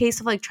almost a case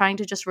of like trying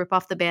to just rip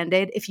off the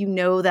Band-Aid if you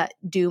know that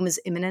doom is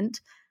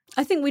imminent?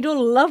 I think we'd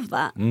all love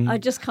that. I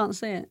just can't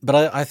see it.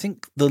 But I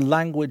think the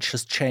language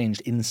has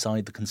changed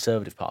inside the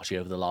Conservative Party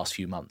over the last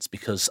few months,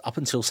 because up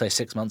until, say,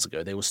 6 months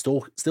ago, they were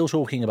still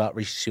talking about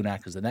Rishi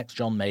Sunak as the next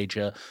John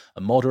Major,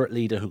 a moderate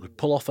leader who could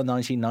pull off a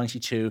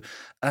 1992,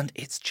 and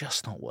it's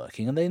just not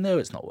working, and they know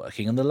it's not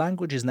working. And the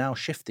language is now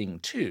shifting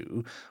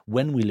to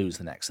when we lose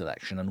the next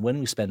election and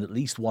when we spend at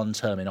least one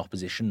term in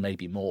opposition,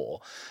 maybe more.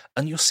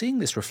 And you're seeing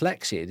this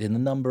reflected in the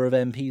number of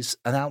MPs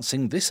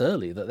announcing this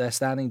early that they're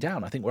standing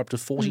down. I think we're up to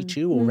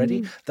 42 already.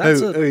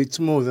 It's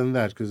more than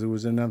that because there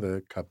was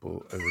another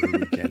couple over the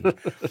weekend.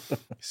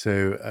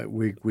 So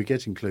we're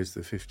getting close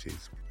to the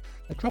 50s.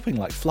 They're dropping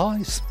like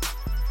flies.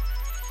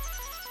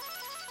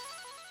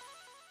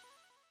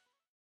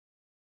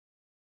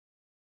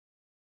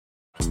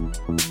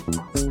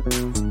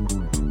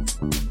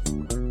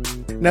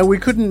 Now, we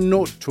couldn't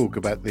not talk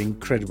about the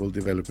incredible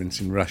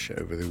developments in Russia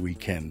over the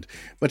weekend,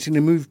 but in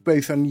a move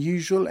both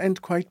unusual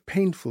and quite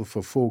painful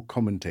for 4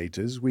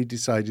 commentators, we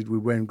decided we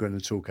weren't going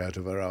to talk out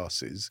of our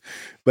asses,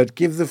 but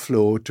give the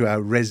floor to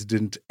our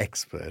resident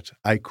expert.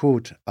 I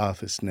caught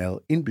Arthur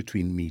Snell in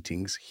between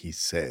meetings, he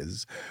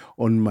says,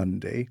 on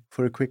Monday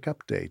for a quick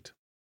update.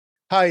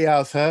 Hi,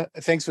 Arthur.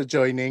 Thanks for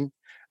joining.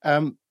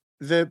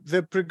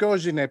 The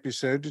Prigozhin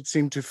episode, it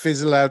seemed to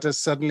fizzle out as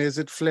suddenly as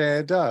it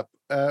flared up.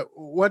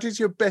 What is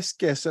your best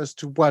guess as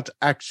to what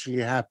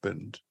actually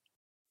happened?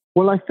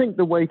 Well, I think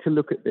the way to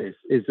look at this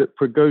is that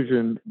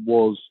Prigozhin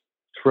was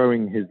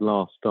throwing his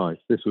last dice.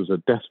 This was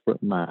a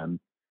desperate man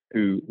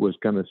who was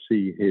going to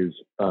see his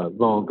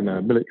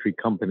Wagner military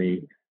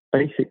company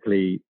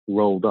basically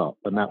rolled up,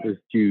 and that was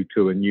due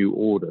to a new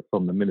order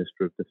from the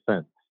Minister of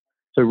Defense.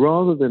 So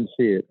rather than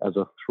see it as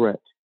a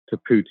threat to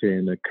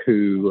Putin, a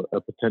coup,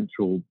 a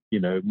potential,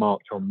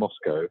 march on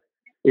Moscow,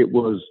 it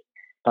was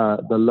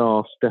the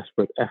last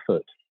desperate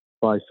effort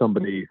by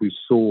somebody who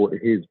saw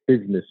his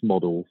business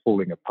model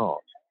falling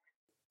apart.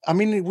 I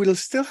mean, it will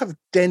still have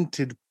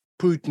dented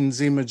Putin's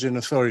image and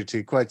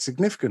authority quite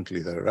significantly,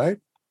 though, right?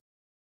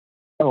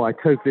 Oh, I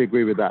totally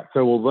agree with that.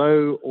 So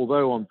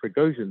although on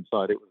Prigozhin's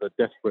side it was a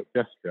desperate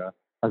gesture,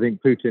 I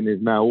think Putin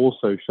is now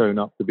also shown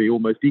up to be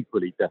almost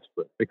equally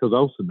desperate, because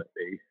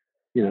ultimately,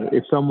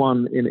 if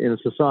someone in a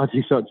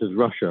society such as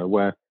Russia,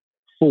 where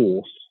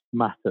force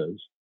matters,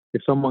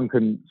 if someone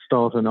can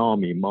start an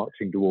army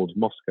marching towards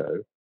Moscow,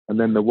 and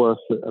then the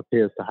worst that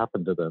appears to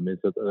happen to them is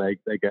that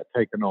they get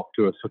taken off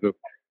to a sort of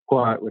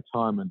quiet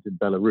retirement in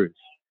Belarus,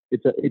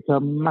 it's a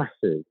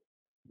massive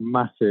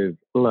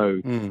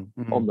blow.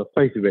 On the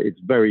face of it. It's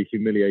very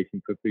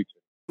humiliating for Putin.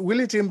 Will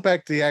it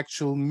impact the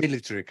actual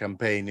military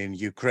campaign in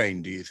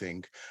Ukraine, do you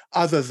think,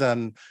 other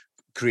than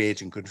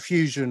creating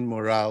confusion,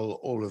 morale,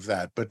 all of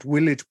that? But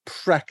will it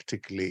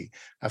practically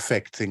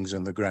affect things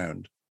on the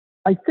ground?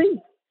 I think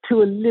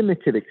to a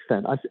limited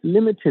extent.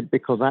 Limited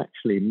because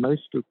actually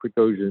most of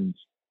Prigozhin's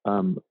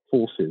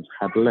forces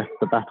had left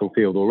the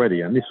battlefield already.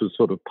 And this was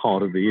sort of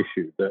part of the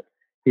issue, that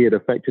he had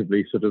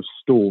effectively sort of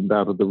stormed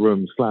out of the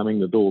room, slamming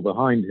the door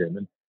behind him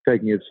and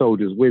taking his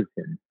soldiers with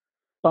him.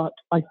 But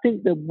I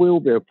think there will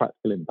be a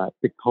practical impact,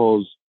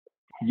 because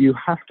you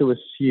have to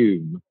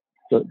assume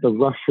that the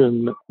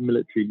Russian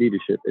military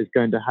leadership is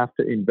going to have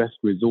to invest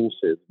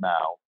resources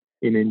now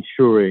in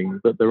ensuring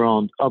that there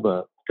aren't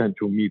other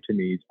potential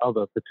mutinies,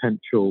 other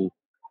potential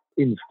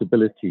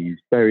instabilities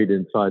buried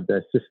inside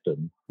their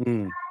system.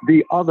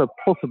 The other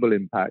possible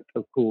impact,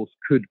 of course,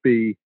 could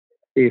be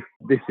if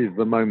this is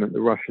the moment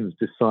the Russians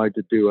decide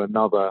to do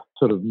another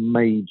sort of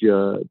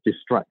major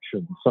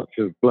distraction, such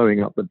as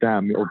blowing up the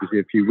dam. Obviously,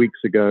 a few weeks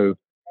ago,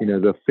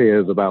 the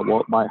fears about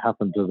what might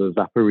happen to the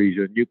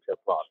Zaporizhzhia nuclear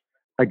plant.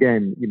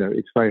 Again,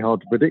 it's very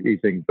hard to predict these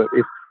things, but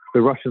if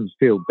the Russians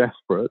feel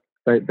desperate,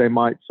 they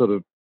might sort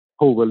of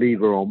pull the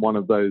lever on one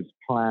of those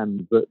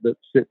plans that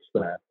sits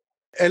there.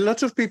 A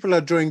lot of people are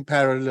drawing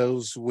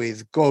parallels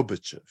with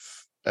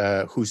Gorbachev,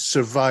 who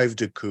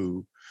survived a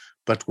coup,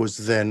 but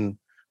was then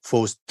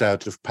forced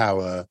out of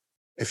power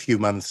a few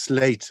months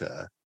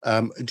later.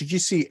 Did you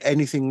see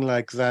anything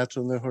like that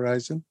on the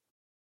horizon?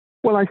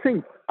 Well, I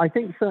think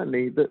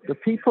certainly that the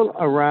people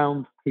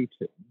around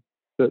Putin,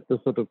 the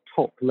sort of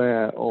top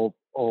layer of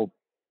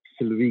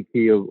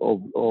Siloviki,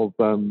 of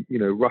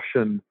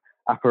Russian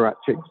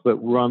apparatchiks that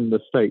run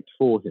the state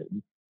for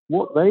him,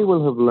 what they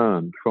will have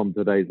learned from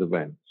today's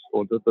events,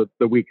 or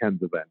the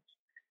weekend's events,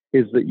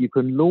 is that you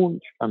can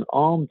launch an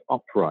armed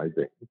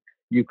uprising.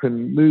 You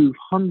can move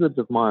hundreds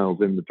of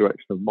miles in the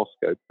direction of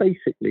Moscow,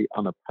 basically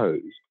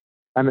unopposed.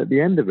 And at the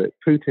end of it,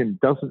 Putin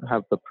doesn't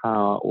have the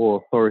power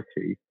or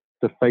authority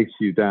to face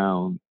you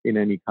down in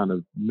any kind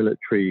of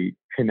military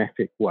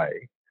kinetic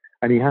way.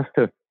 And he has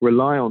to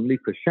rely on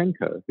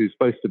Lukashenko, who's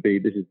supposed to be,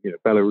 this is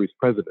Belarus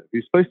president,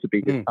 who's supposed to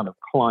be his kind of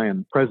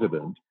client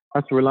president,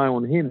 has to rely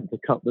on him to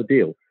cut the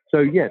deal. So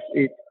yes,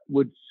 it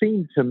would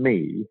seem to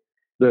me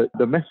that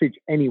the message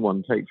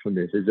anyone takes from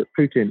this is that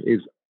Putin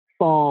is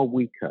far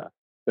weaker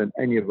than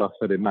any of us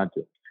had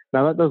imagined.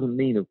 Now, that doesn't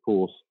mean, of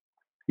course,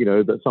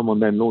 that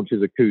someone then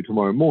launches a coup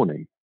tomorrow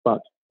morning,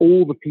 but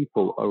all the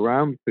people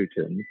around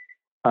Putin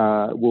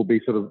will be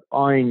sort of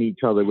eyeing each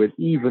other with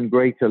even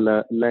greater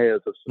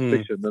layers of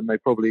suspicion than they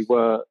probably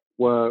were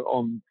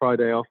on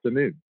Friday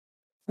afternoon.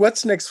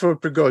 What's next for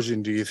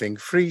Prigozhin, do you think?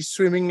 Free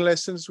swimming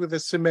lessons with a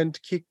cement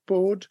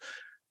kickboard?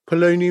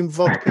 Polonium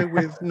vodka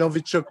with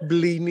Novichok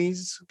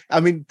blinis? I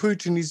mean,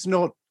 Putin is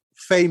not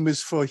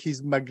famous for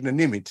his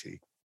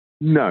magnanimity.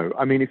 No,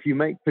 I mean, if you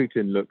make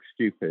Putin look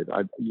stupid,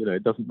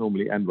 it doesn't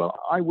normally end well.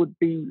 I would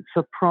be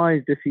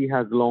surprised if he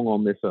has long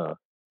on this earth.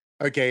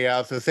 Okay,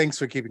 Arthur, thanks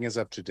for keeping us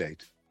up to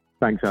date.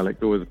 Thanks, Alex.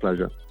 Always a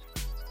pleasure.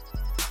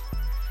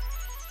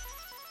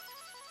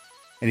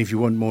 And if you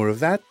want more of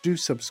that, do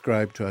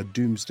subscribe to our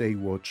Doomsday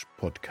Watch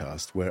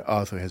podcast, where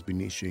Arthur has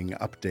been issuing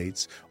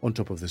updates on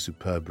top of the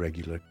superb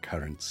regular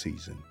current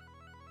season.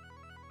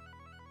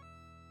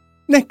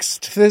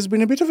 Next, there's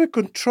been a bit of a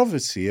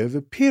controversy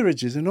over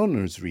peerages and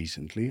honours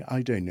recently.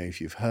 I don't know if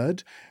you've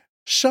heard.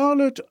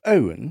 Charlotte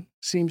Owen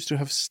seems to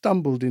have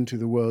stumbled into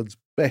the world's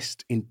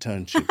best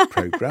internship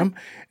programme,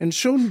 and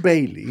Sean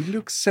Bailey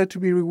looks set to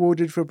be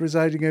rewarded for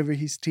presiding over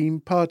his team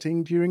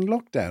partying during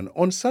lockdown.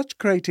 On such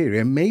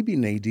criteria, maybe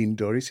Nadine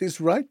Dorries is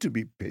right to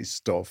be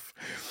pissed off.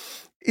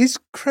 Is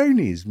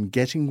cronyism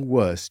getting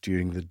worse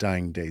during the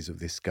dying days of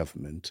this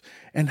government,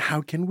 and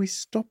how can we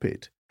stop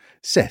it?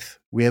 Seth,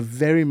 we are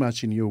very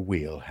much in your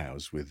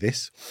wheelhouse with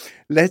this.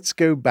 Let's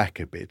go back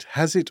a bit.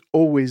 Has it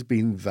always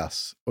been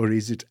thus, or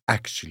is it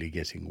actually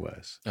getting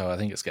worse? Oh, I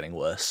think it's getting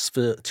worse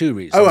for two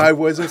reasons. Oh, I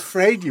was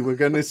afraid you were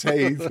going to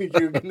say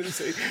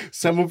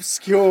some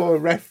obscure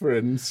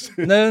reference.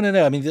 No.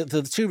 I mean,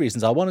 the two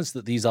reasons are, one is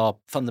that these are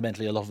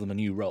fundamentally, a lot of them are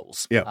new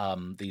roles. Yeah.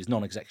 These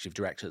non-executive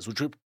directors,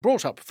 which were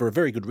brought up for a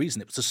very good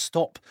reason. It was to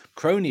stop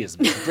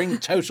cronyism, to bring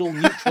total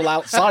neutral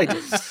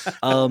outsiders.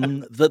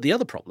 The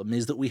other problem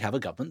is that we have a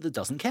government that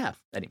doesn't care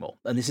anymore.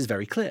 And this is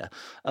very clear.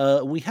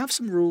 We have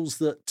some rules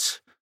that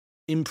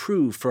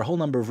improved for a whole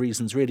number of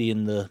reasons really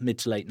in the mid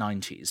to late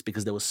 90s,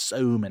 because there were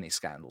so many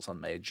scandals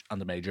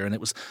under Major, and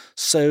it was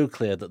so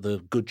clear that the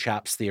good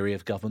chap's theory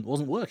of government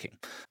wasn't working.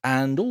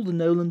 And all the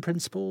Nolan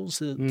principles,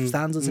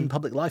 standards in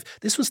public life,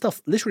 this was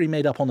stuff literally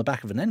made up on the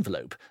back of an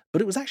envelope,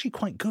 but it was actually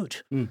quite good.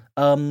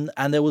 And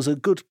there was a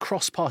good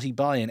cross-party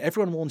buy-in.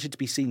 Everyone wanted to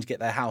be seen to get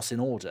their house in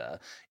order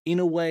in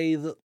a way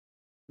that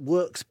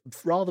worked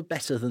rather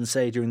better than,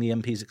 say, during the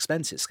MP's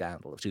expenses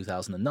scandal of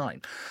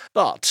 2009.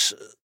 But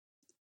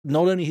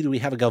not only do we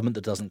have a government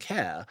that doesn't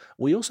care,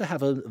 we also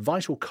have a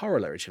vital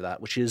corollary to that,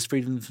 which is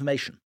freedom of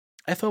information.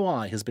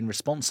 FOI has been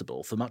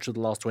responsible for much of the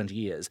last 20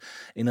 years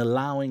in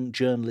allowing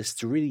journalists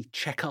to really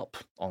check up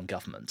on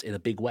government in a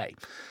big way.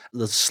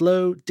 The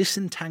slow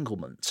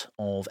disentanglement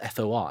of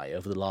FOI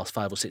over the last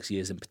 5 or 6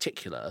 years in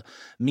particular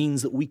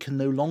means that we can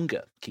no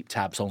longer keep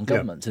tabs on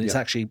government. And it's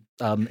actually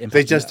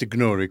they just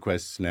ignore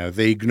requests now.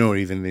 They ignore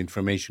even the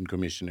Information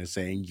Commissioner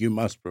saying, you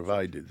must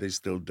provide it. They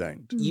still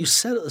don't. You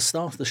said at the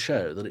start of the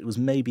show that it was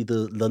maybe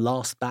the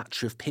last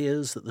batch of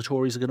peers that the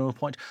Tories are going to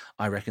appoint.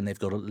 I reckon they've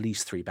got at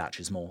least 3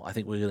 batches more. I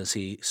think we're going to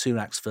see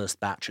Sunak's first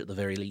batch at the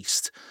very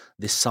least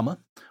this summer.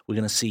 We're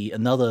going to see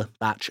another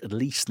batch at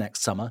least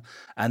next summer,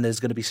 and there's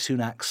going to be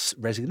Sunak's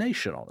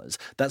resignation honours.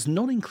 That's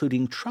not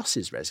including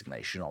Truss's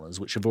resignation honours,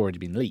 which have already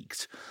been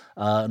leaked,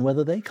 and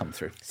whether they come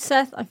through.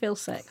 Seth, I feel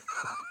sick.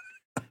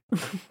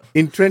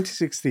 In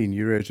 2016,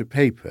 you wrote a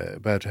paper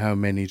about how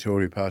many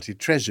Tory party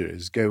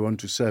treasurers go on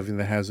to serve in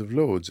the House of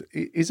Lords.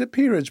 Is a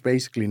peerage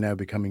basically now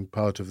becoming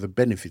part of the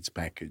benefits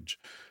package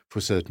for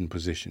certain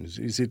positions?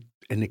 Is it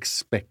an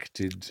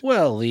expected...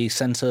 Well, the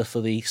Centre for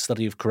the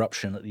Study of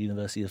Corruption at the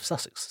University of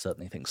Sussex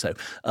certainly thinks so.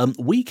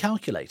 We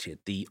calculated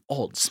the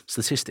odds,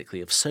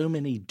 statistically, of so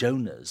many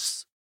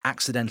donors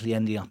accidentally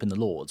ending up in the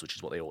Lords, which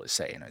is what they always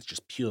say, it's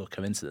just pure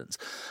coincidence.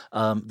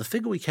 The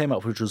figure we came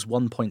up with was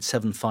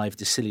 1.75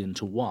 decillion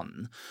to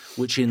 1,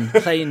 which in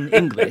plain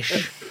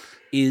English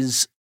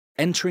is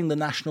entering the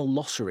national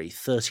lottery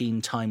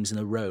 13 times in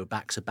a row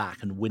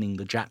back-to-back and winning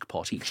the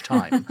jackpot each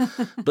time.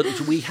 But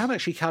we have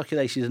actually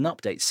calculated an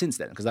update since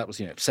then, because that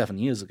was 7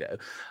 years ago.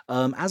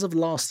 As of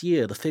last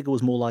year, the figure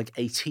was more like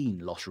 18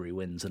 lottery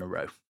wins in a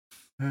row.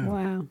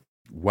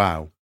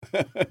 Wow.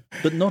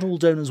 But not all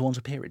donors want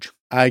a peerage.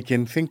 I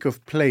can think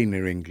of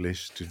plainer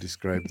English to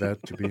describe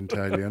that, to be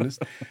entirely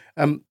honest.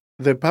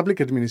 The Public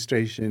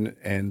Administration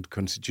and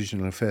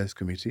Constitutional Affairs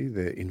Committee,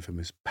 the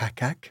infamous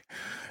PACAC,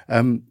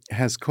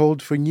 has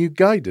called for new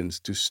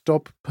guidance to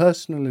stop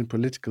personal and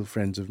political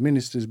friends of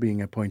ministers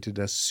being appointed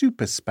as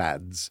super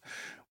SPADs,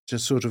 which are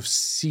sort of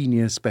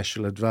senior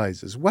special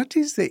advisors. What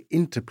is the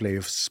interplay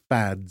of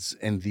SPADs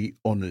and the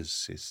honours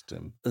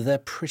system? They're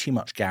pretty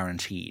much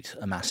guaranteed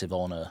a massive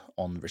honour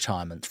on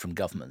retirement from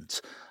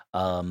government. The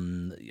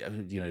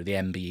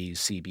MBEs,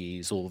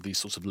 CBEs, all of these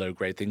sorts of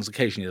low-grade things.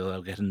 Occasionally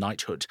they'll get a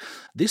knighthood.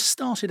 This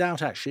started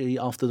out actually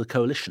after the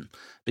coalition,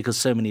 because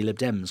so many Lib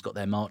Dems got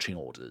their marching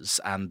orders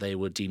and they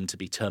were deemed to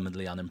be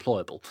terminally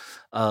unemployable.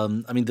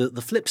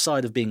 The flip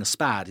side of being a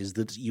SPAD is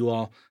that you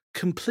are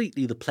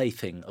completely the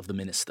plaything of the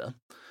minister.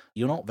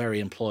 You're not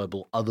very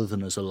employable other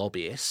than as a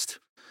lobbyist.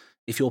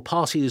 If your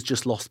party has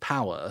just lost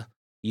power,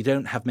 you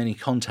don't have many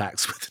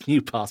contacts with the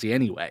new party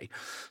anyway.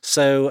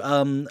 So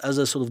as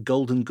a sort of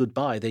golden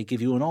goodbye, they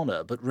give you an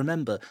honour. But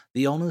remember,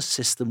 the honours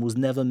system was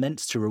never meant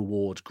to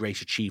reward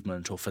great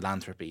achievement or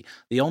philanthropy.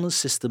 The honours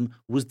system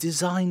was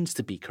designed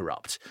to be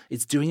corrupt.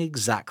 It's doing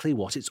exactly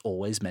what it's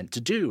always meant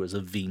to do as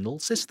a venal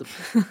system.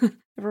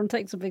 Everyone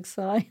takes a big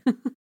sigh.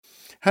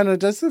 Hannah,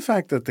 does the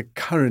fact that the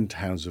current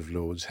House of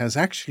Lords has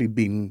actually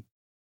been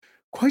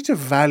quite a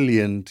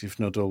valiant, if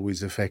not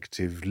always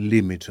effective,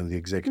 limit on the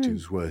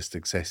executive's worst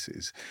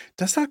excesses,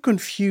 does that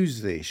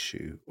confuse the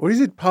issue? Or is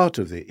it part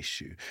of the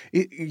issue?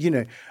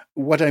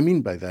 What I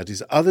mean by that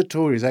is, are the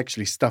Tories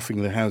actually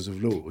stuffing the House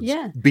of Lords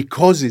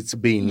because it's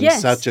been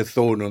such a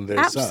thorn on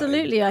their side?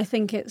 Absolutely. I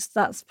think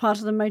that's part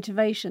of the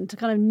motivation, to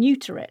kind of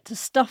neuter it, to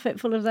stuff it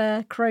full of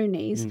their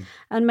cronies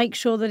and make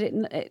sure that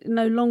it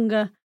no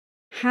longer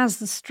has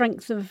the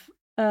strength of,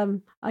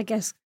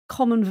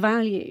 common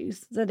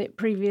values that it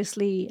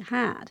previously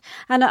had.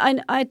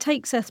 And I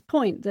take Seth's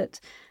point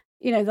that,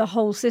 the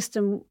whole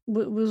system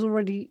was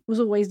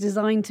always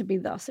designed to be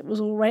thus. It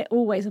was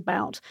always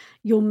about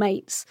your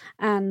mates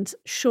and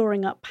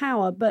shoring up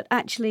power. But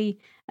actually,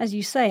 as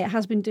you say, it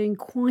has been doing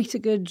quite a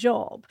good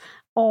job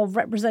of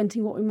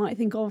representing what we might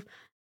think of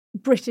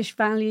British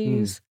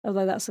values,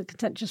 although that's a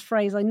contentious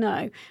phrase, I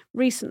know,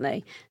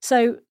 recently.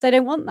 So they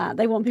don't want that.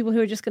 They want people who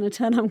are just going to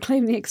turn up and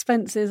claim the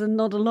expenses and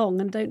nod along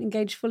and don't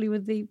engage fully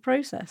with the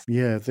process.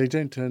 Yeah, they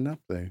don't turn up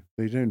though.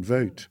 They don't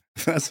vote.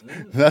 That's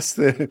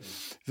the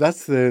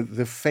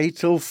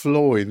fatal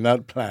flaw in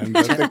that plan.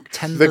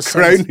 The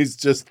cronies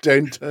just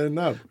don't turn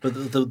up. But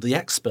the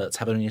experts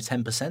have only a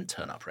 10%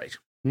 turn-up rate.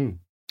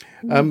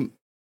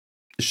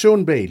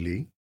 Sean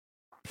Bailey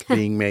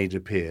being made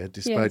appear,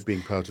 despite Yes.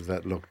 being part of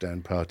that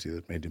lockdown party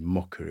that made a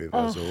mockery of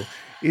us all.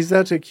 Is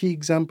that a key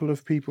example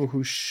of people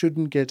who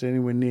shouldn't get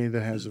anywhere near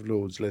the House of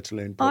Lords, let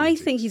alone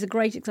politics? I think he's a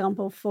great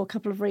example for a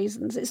couple of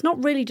reasons. It's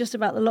not really just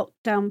about the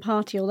lockdown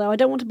party, although I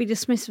don't want to be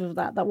dismissive of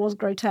that. That was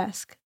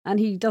grotesque, and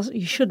he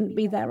shouldn't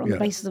be there on the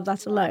basis of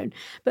that alone.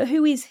 But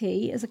who is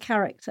he as a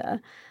character,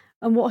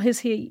 and what has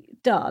he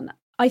done?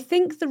 I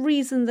think the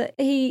reason that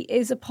he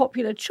is a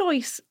popular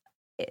choice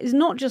is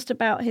not just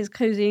about his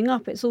cozying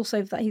up, it's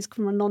also that he's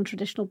from a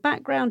non-traditional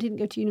background. He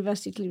didn't go to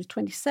university until he was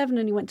 27,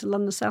 and he went to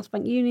London South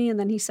Bank Uni, and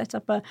then he set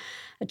up a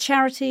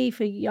charity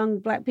for young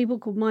black people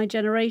called My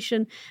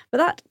Generation. But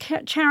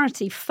that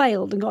charity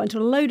failed and got into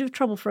a load of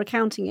trouble for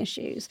accounting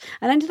issues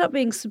and ended up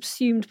being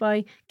subsumed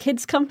by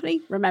Kids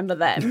Company. Remember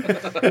them?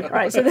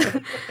 Right,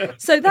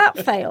 so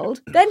that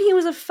failed. Then he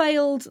was a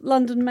failed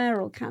London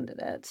mayoral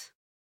candidate.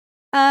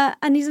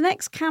 And he's an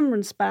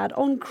ex-Cameron spad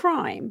on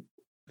crime.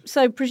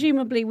 So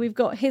presumably we've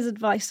got his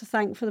advice to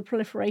thank for the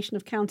proliferation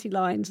of county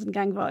lines and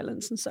gang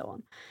violence and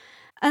so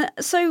on.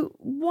 So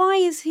why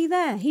is he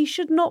there? He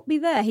should not be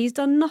there. He's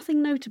done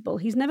nothing notable.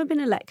 He's never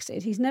been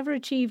elected. He's never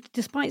achieved,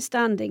 despite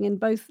standing in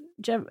both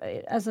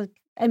as a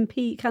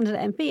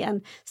candidate MP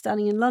and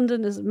standing in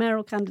London as a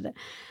mayoral candidate.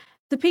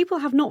 The people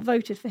have not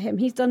voted for him.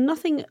 He's done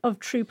nothing of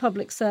true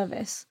public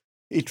service.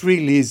 It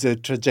really is a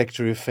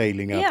trajectory of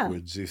failing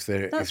upwards, if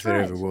there right.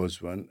 ever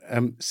was one.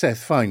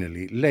 Seth,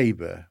 finally,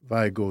 Labour,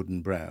 via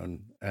Gordon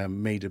Brown,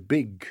 made a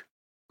big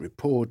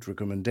report,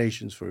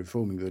 recommendations for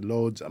reforming the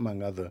Lords,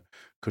 among other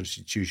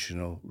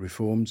constitutional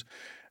reforms.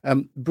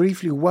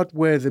 Briefly, what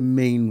were the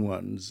main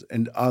ones,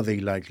 and are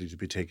they likely to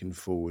be taken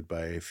forward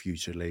by a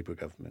future Labour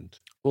government?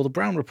 Well, the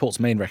Brown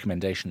Report's main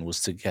recommendation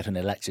was to get an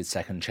elected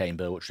second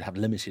chamber, which would have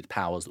limited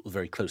powers that would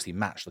very closely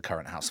match the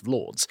current House of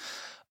Lords.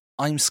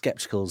 I'm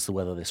sceptical as to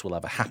whether this will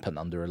ever happen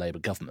under a Labour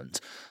government,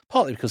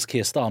 partly because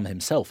Keir Starmer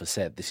himself has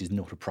said this is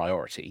not a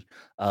priority.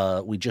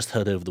 We just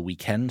heard over the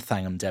weekend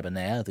Thangam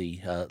Debonair,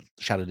 the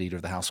shadow leader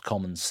of the House of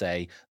Commons,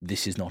 say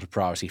this is not a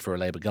priority for a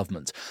Labour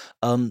government.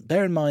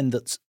 Bear in mind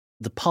that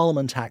the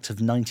Parliament Act of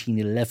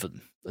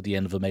 1911, at the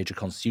end of a major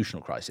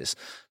constitutional crisis,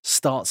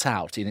 starts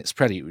out in its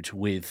prelude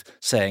with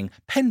saying,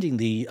 pending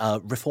the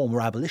reform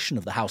or abolition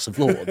of the House of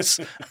Lords.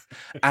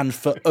 And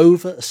for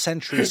over a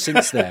century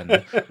since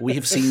then, we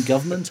have seen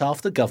government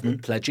after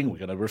government pledging we're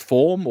going to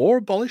reform or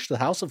abolish the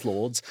House of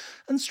Lords,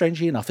 and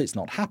strangely enough, it's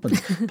not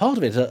happened. Part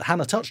of it,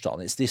 Hannah touched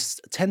on, is this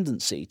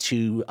tendency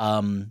to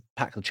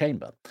pack the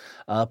chamber,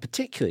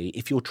 particularly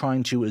if you're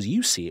trying to, as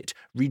you see it,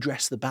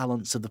 redress the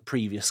balance of the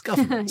previous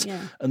government.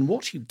 Yeah. And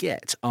what you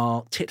get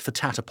are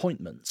tit-for-tat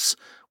appointments,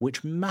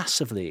 which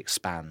massively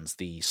expands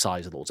the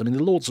size of the Lords. I mean,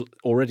 the Lords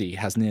already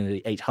has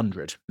nearly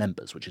 800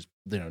 members, which is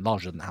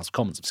larger than the House of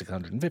Commons of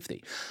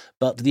 650.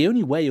 But the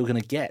only way you're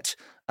going to get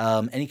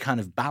any kind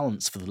of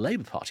balance for the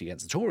Labour Party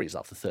against the Tories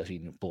after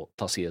 13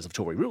 plus years of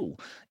Tory rule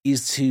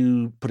is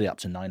to put it up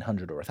to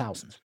 900 or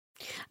 1,000.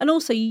 And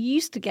also, you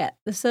used to get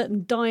a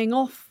certain dying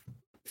off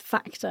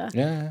factor,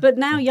 Yeah. but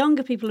now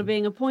younger people are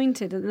being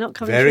appointed and they're not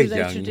coming Very through those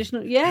young.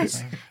 traditional.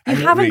 Yes, you And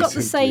haven't got the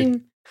recently.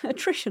 same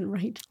attrition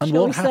rate. And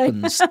shall what we say.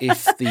 happens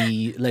if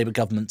the Labour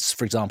government,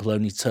 for example,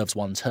 only serves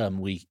one term,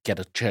 we get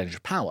a change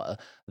of power,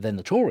 then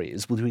the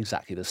Tories will do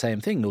exactly the same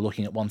thing. You're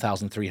looking at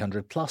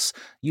 1,300 plus.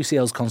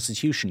 UCL's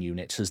Constitution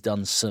Unit has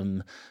done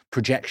some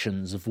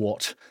projections of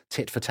what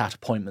tit-for-tat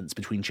appointments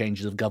between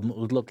changes of government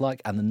would look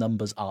like, and the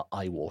numbers are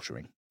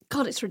eye-watering.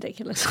 God, it's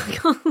ridiculous. I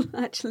can't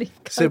actually.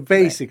 So cope with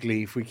it.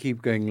 basically, if we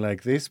keep going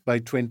like this, by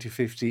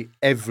 2050,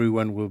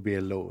 everyone will be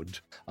a Lord.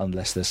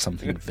 Unless there's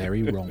something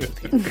very wrong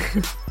with you.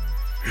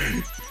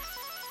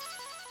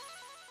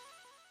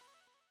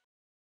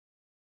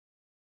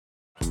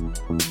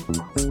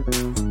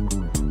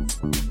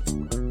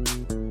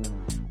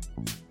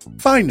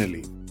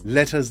 Finally,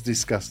 let us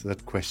discuss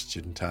that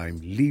question time,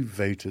 Leave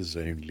Voters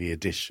Only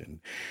edition.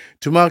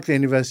 To mark the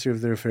anniversary of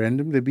the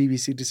referendum, the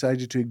BBC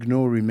decided to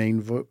ignore Remain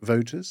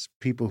voters,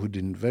 people who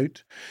didn't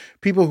vote,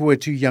 people who were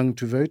too young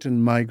to vote,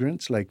 and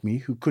migrants like me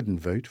who couldn't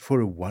vote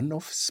for a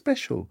one-off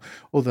special.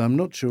 Although I'm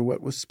not sure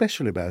what was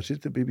special about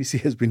it. The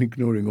BBC has been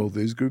ignoring all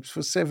those groups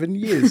for 7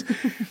 years.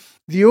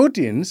 The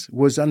audience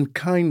was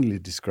unkindly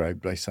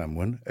described by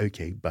someone,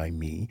 by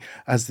me,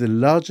 as the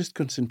largest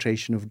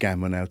concentration of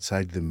gammon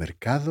outside the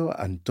Mercado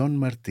Anton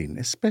Martin,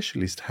 a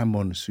specialist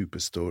jamon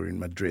superstore in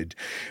Madrid.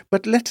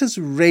 But let us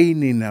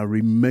rein in our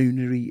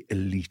remonery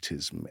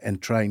elitism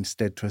and try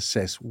instead to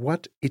assess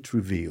what it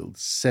revealed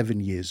 7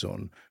 years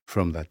on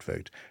from that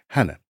vote.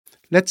 Hannah,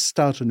 let's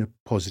start on a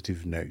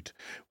positive note.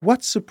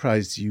 What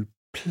surprised you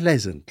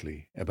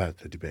pleasantly about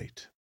the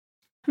debate?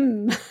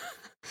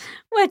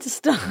 Where to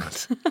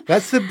start?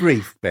 That's the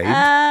brief, babe.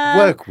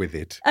 Work with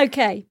it.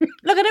 Okay.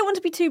 Look, I don't want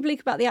to be too bleak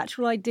about the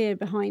actual idea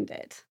behind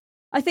it.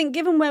 I think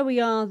given where we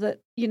are,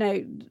 that,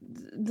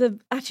 the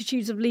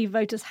attitudes of Leave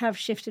voters have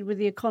shifted with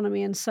the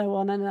economy and so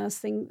on, and as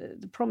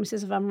the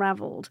promises have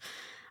unravelled,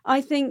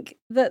 I think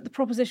that the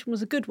proposition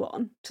was a good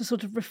one to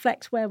sort of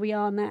reflect where we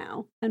are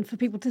now and for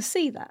people to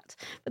see that.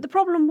 But the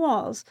problem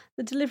was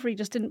the delivery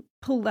just didn't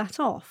pull that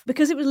off.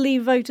 Because it was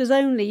Leave voters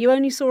only, you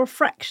only saw a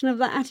fraction of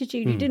that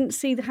attitude. You didn't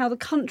see how the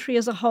country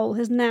as a whole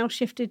has now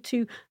shifted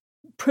to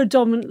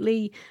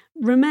predominantly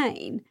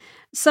Remain.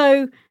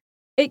 So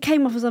it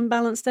came off as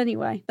unbalanced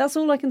anyway. That's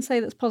all I can say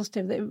that's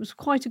positive, that it was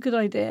quite a good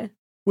idea.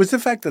 Was the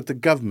fact that the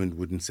government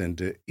wouldn't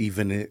send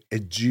even a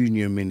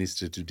junior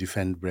minister to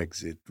defend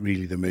Brexit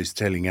really the most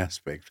telling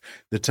aspect?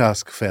 The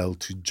task fell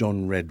to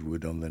John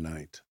Redwood on the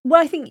night. Well,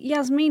 I think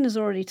Yasmin has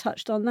already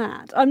touched on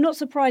that. I'm not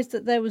surprised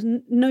that there was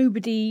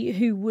nobody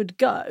who would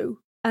go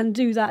and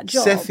do that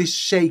job. Seth is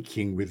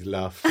shaking with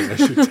laughter, I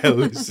should tell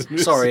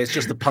listeners. Sorry, it's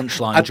just the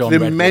punchline, At John the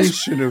Redwood.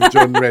 mention of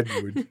John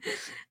Redwood.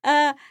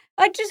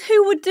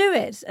 Who would do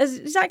it?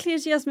 Exactly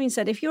as Yasmin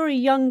said, if you're a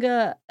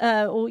younger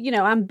or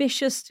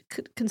ambitious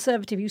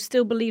Conservative who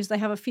still believes they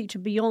have a future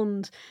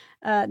beyond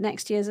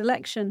next year's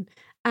election,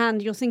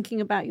 and you're thinking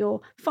about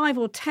your 5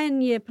 or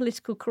 10 year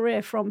political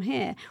career from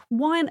here,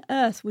 why on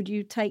earth would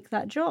you take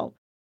that job?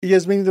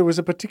 Yasmin, there was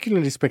a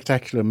particularly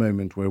spectacular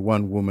moment where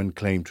one woman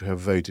claimed to have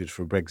voted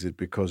for Brexit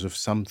because of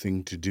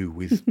something to do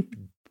with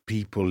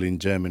people in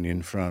Germany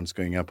and France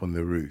going up on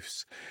the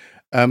roofs.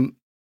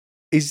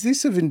 Is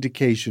this a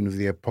vindication of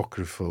the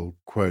apocryphal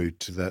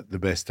quote that the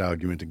best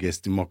argument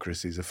against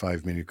democracy is a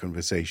 5-minute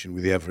conversation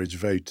with the average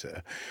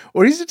voter?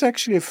 Or is it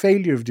actually a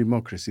failure of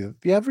democracy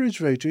that the average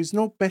voter is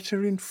not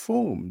better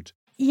informed?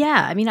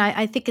 Yeah, I mean,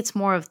 I think it's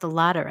more of the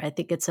latter. I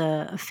think it's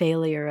a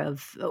failure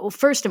of, well,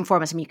 first and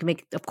foremost, I mean, you can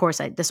make, of course,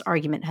 this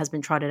argument has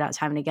been trotted out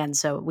time and again,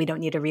 so we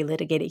don't need to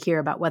relitigate it here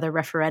about whether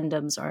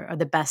referendums are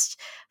the best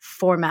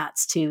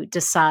formats to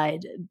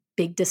decide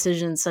big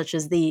decisions such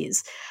as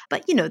these.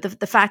 But,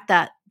 the fact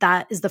that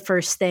that is the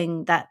first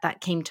thing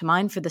that came to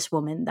mind for this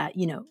woman, that,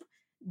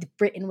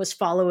 Britain was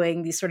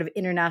following these sort of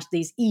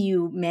these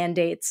EU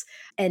mandates,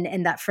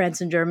 and that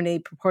France and Germany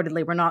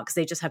purportedly were not, because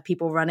they just have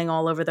people running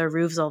all over their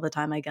roofs all the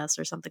time, I guess,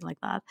 or something like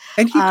that.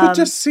 And you could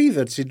just see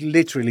that she'd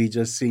literally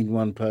just seen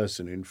one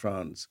person in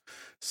France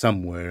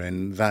somewhere,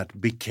 and that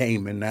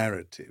became a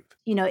narrative.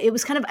 It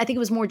was I think it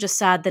was more just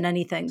sad than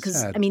anything,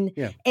 because I mean,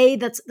 yeah.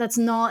 That's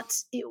not,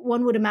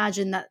 one would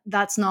imagine that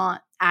that's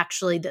not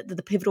actually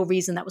the pivotal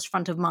reason that was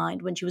front of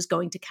mind when she was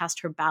going to cast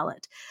her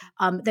ballot,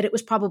 that it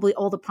was probably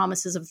all the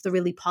promises of the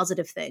really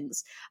positive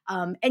things.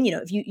 And,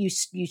 if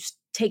you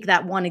take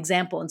that one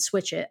example and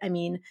switch it, I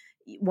mean,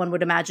 one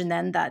would imagine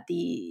then that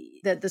the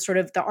sort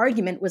of the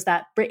argument was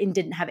that Britain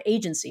didn't have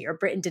agency, or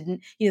Britain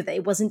didn't, that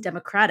it wasn't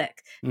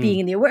democratic being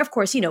in the, of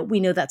course, we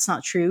know that's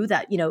not true,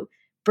 that,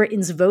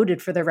 Britons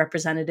voted for their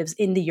representatives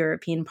in the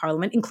European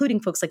Parliament, including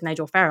folks like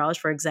Nigel Farage,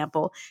 for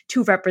example,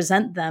 to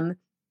represent them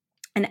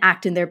and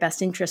act in their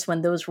best interest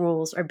when those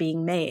rules are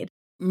being made.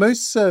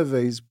 Most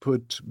surveys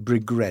put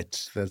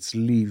Regret, that's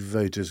Leave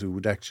voters who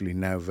would actually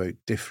now vote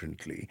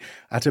differently,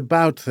 at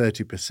about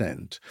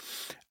 30%.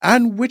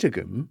 Anne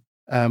Whittingham,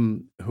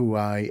 who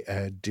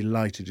I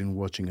delighted in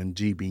watching on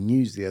GB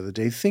News the other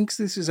day, thinks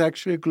this is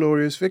actually a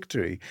glorious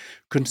victory,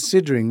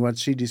 considering what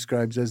she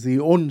describes as the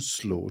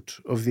onslaught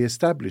of the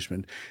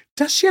establishment.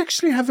 Does she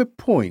actually have a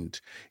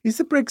point? Is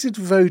the Brexit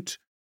vote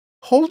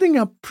holding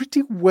up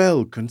pretty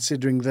well,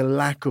 considering the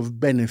lack of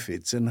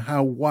benefits and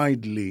how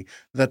widely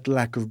that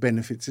lack of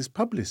benefits is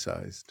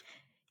publicised?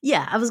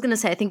 Yeah, I was going to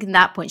say, I think in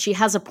that point, she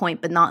has a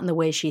point, but not in the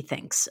way she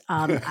thinks.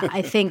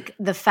 I think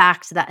the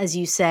fact that, as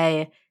you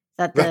say,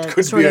 that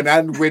could be an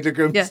Anne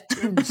Whittingham's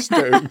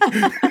tombstone.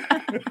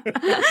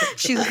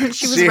 she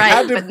was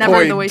right, but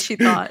never the way she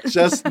thought.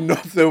 Just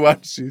not the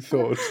one she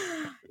thought.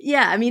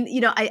 Yeah, I mean,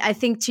 I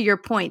think to your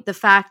point, the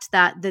fact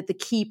that the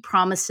key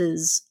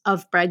promises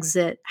of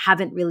Brexit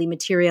haven't really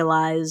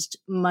materialized,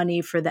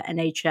 money for the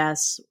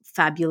NHS,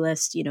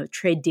 fabulous,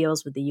 trade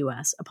deals with the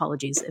US.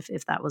 Apologies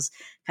if that was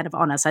kind of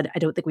on us. I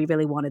don't think we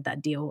really wanted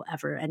that deal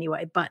ever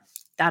anyway. But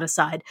that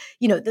aside,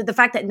 the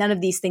fact that none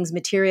of these things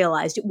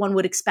materialized, one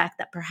would expect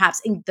that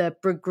perhaps the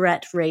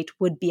regret rate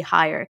would be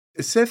higher.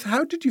 Seth,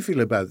 how did you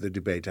feel about the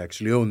debate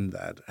actually on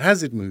that?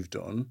 Has it moved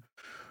on?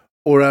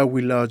 Or are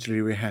we largely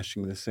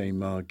rehashing the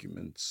same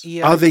arguments?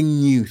 Yeah, are they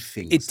new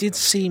things? It did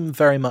seem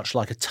very much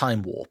like a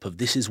time warp of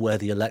this is where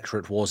the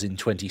electorate was in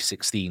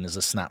 2016 as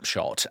a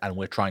snapshot, and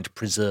we're trying to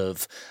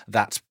preserve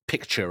that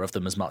picture of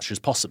them as much as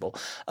possible.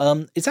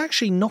 It's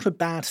actually not a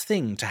bad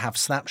thing to have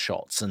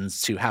snapshots and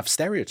to have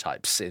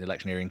stereotypes in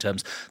electioneering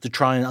terms to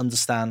try and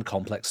understand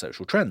complex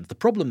social trends. The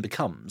problem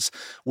becomes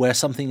where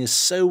something is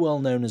so well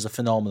known as a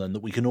phenomenon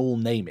that we can all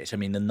name it. I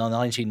mean, in the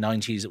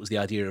 1990s, it was the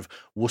idea of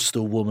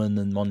Worcester woman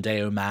and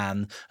Mondeo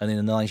man, and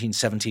in the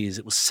 1970s,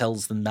 it was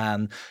Selsdon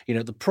man.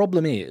 The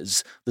problem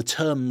is the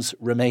terms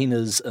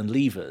Remainers and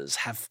Leavers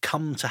have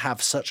come to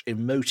have such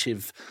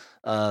emotive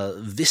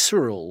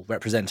visceral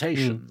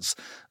representations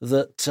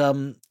that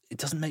it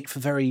doesn't make for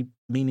very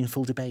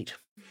meaningful debate.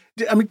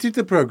 Did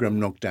the programme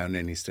knock down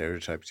any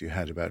stereotypes you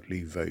had about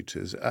Leave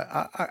voters?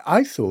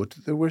 I thought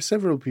there were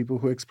several people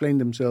who explained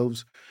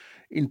themselves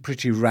in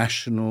pretty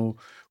rational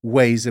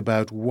ways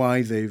about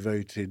why they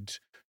voted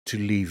to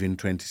leave in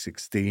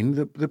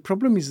 2016. The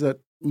problem is that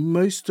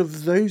most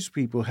of those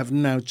people have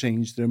now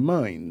changed their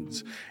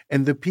minds.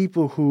 And the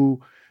people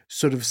who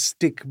sort of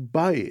stick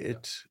by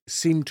it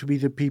seem to be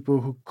the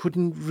people who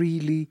couldn't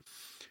really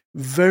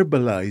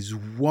verbalize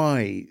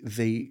why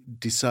they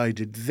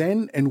decided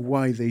then and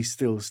why they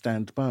still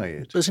stand by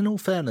it. But in all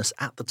fairness,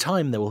 at the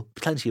time there were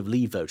plenty of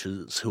Leave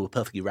voters who were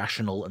perfectly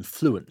rational and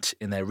fluent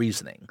in their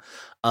reasoning.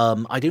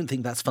 I don't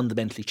think that's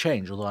fundamentally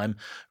changed, although I'm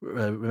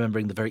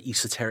remembering the very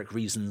esoteric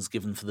reasons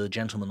given for the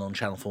gentleman on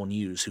Channel 4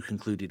 News who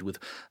concluded with,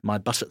 "My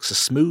buttocks are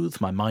smooth,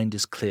 my mind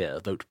is clear,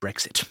 vote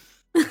Brexit."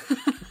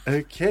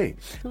 Okay.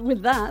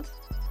 With that...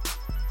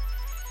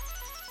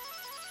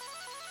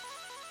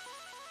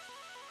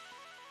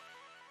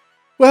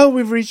 Well,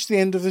 we've reached the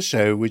end of the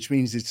show, which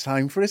means it's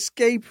time for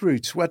escape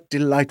routes. What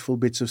delightful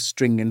bits of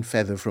string and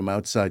feather from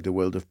outside the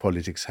world of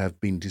politics have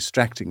been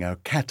distracting our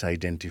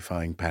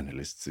cat-identifying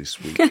panellists this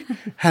week.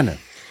 Hannah.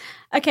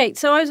 Okay,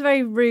 so I was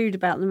very rude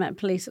about the Met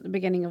Police at the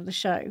beginning of the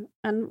show.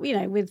 And,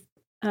 with,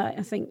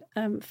 I think,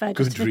 fair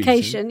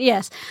justification.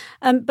 Yes.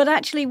 But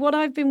actually, what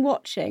I've been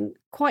watching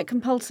quite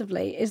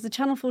compulsively is the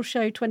Channel 4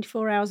 show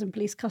 24 Hours in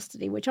Police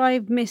Custody, which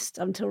I've missed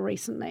until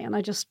recently. And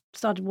I just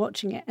started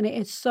watching it. And it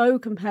is so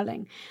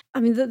compelling. I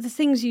mean, the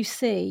things you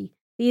see,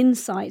 the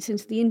insights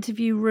into the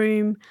interview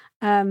room,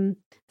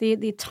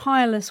 the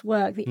tireless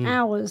work, the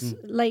hours,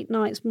 late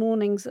nights,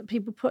 mornings that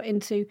people put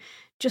into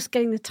just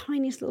getting the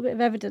tiniest little bit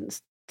of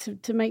evidence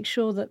to make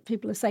sure that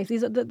people are safe.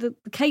 These are the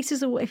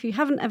cases are, if you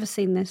haven't ever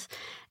seen this,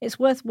 it's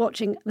worth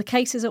watching. The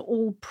cases are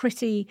all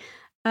pretty,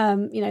 they're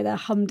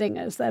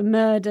humdingers, they're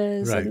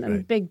murders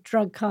and big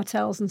drug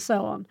cartels and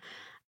so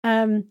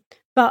on.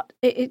 But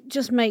it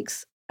just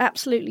makes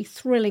absolutely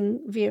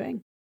thrilling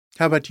viewing.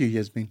 How about you,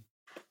 Yasmin?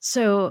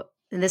 So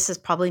this is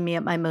probably me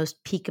at my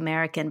most peak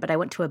American, but I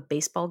went to a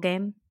baseball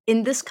game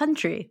in this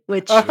country,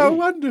 which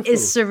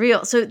is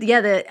surreal. So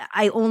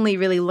I only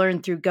really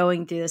learned through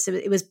going through this.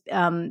 It was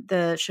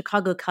the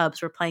Chicago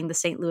Cubs were playing the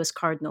St. Louis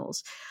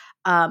Cardinals.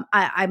 I'm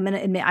going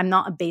to admit I'm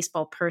not a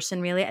baseball person,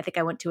 really. I think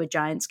I went to a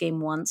Giants game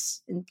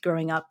once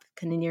growing up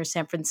kind of near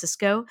San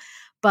Francisco.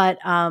 But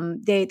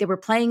they were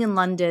playing in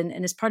London,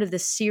 and as part of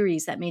this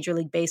series that Major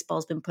League Baseball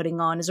has been putting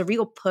on is a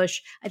real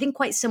push, I think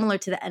quite similar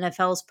to the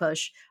NFL's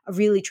push of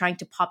really trying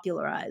to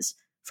popularize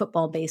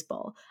football,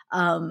 baseball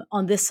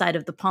on this side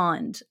of the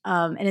pond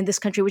and in this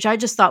country, which I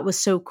just thought was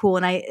so cool.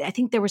 And I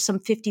think there were some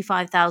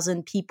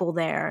 55,000 people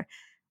there.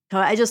 So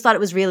I just thought it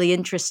was really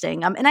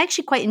interesting. And I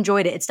actually quite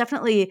enjoyed it. It's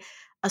definitely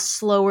a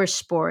slower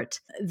sport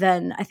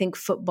than I think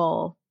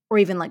football or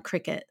even like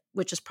cricket,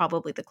 which is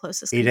probably the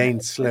closest. It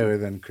ain't slower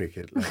than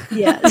cricket.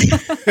 Yeah.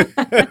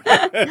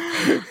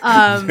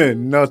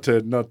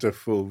 Not a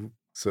full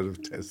sort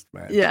of test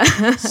match. Yeah.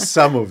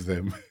 Some of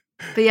them.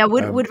 But yeah,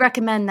 would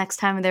recommend next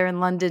time they're in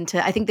London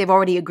I think they've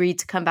already agreed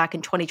to come back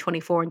in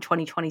 2024 and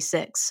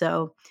 2026.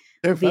 So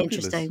it'll be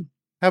interesting.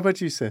 How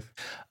about you, Seth?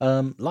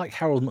 Like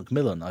Harold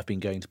Macmillan, I've been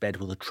going to bed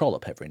with a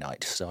trollop every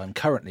night. So I'm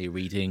currently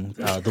reading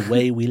The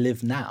Way We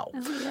Live Now.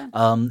 Oh,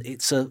 yeah.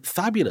 It's a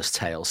fabulous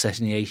tale set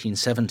in the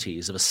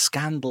 1870s of a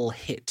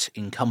scandal-hit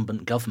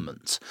incumbent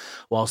government,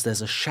 whilst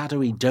there's a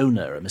shadowy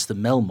donor, a Mr.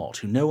 Melmotte,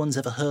 who no one's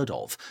ever heard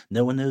of.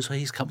 No one knows where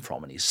he's come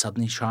from, and he's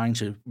suddenly trying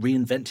to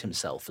reinvent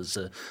himself as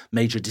a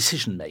major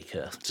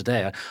decision-maker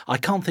today. I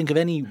can't think of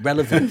any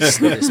relevance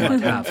that this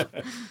might have.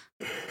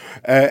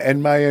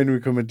 And my own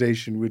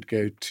recommendation would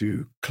go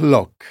to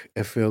Clock,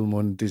 a film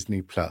on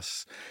Disney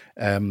Plus,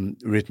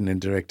 written and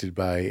directed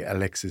by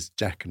Alexis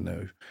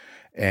Jacquenot,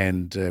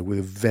 and with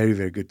a very,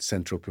 very good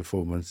central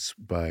performance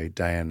by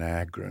Diana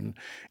Agron.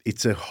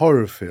 It's a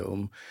horror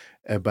film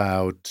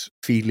about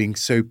feeling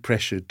so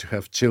pressured to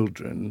have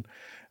children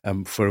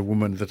for a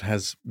woman that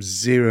has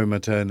zero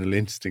maternal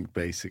instinct,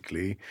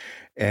 basically.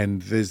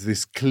 And there's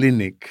this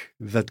clinic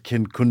that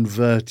can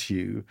convert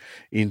you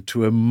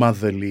into a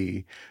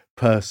motherly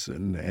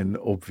person, and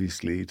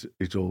obviously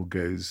it all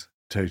goes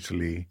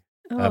totally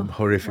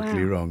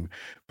horrifically wrong.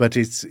 But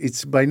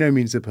it's by no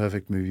means a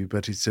perfect movie,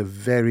 but it's a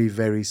very,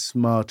 very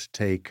smart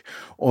take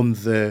on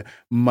the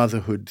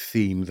motherhood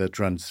theme that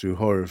runs through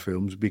horror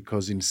films,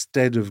 because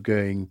instead of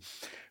going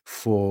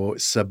for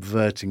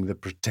subverting the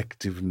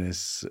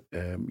protectiveness,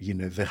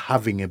 the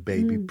having a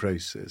baby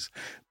process,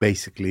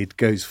 basically it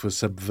goes for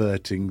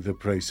subverting the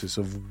process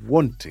of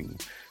wanting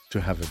to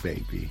have a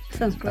baby.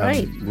 Sounds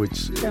great.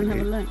 Don't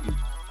have a look.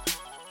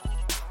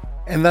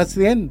 And that's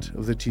the end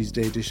of the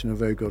Tuesday edition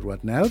of Oh God,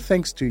 What Now?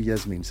 Thanks to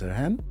Yasmin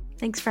Serhan.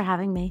 Thanks for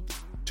having me.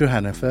 To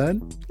Hannah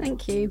Fern.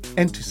 Thank you.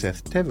 And to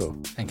Seth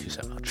Tevo. Thank you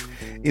so much.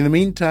 In the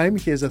meantime,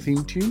 here's our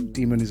theme tune,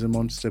 Demon is a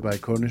Monster by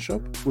Corner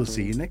Shop. We'll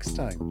see you next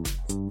time.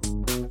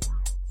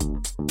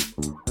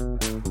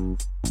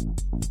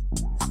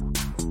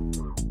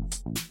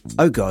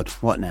 Oh God,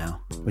 What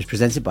Now? Was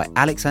presented by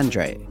Alex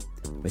Andreou,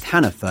 with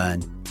Hannah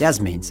Fern,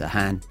 Yasmin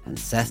Serhan and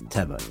Seth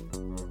Tevo.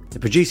 The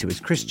producer was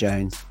Chris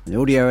Jones, and the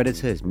audio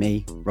editor is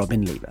me,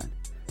 Robin Lieber.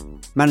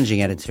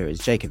 Managing editor is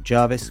Jacob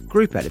Jarvis,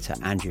 group editor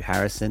Andrew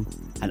Harrison,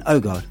 and Oh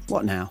God,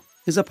 What Now?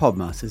 Is a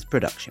Podmasters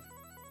production.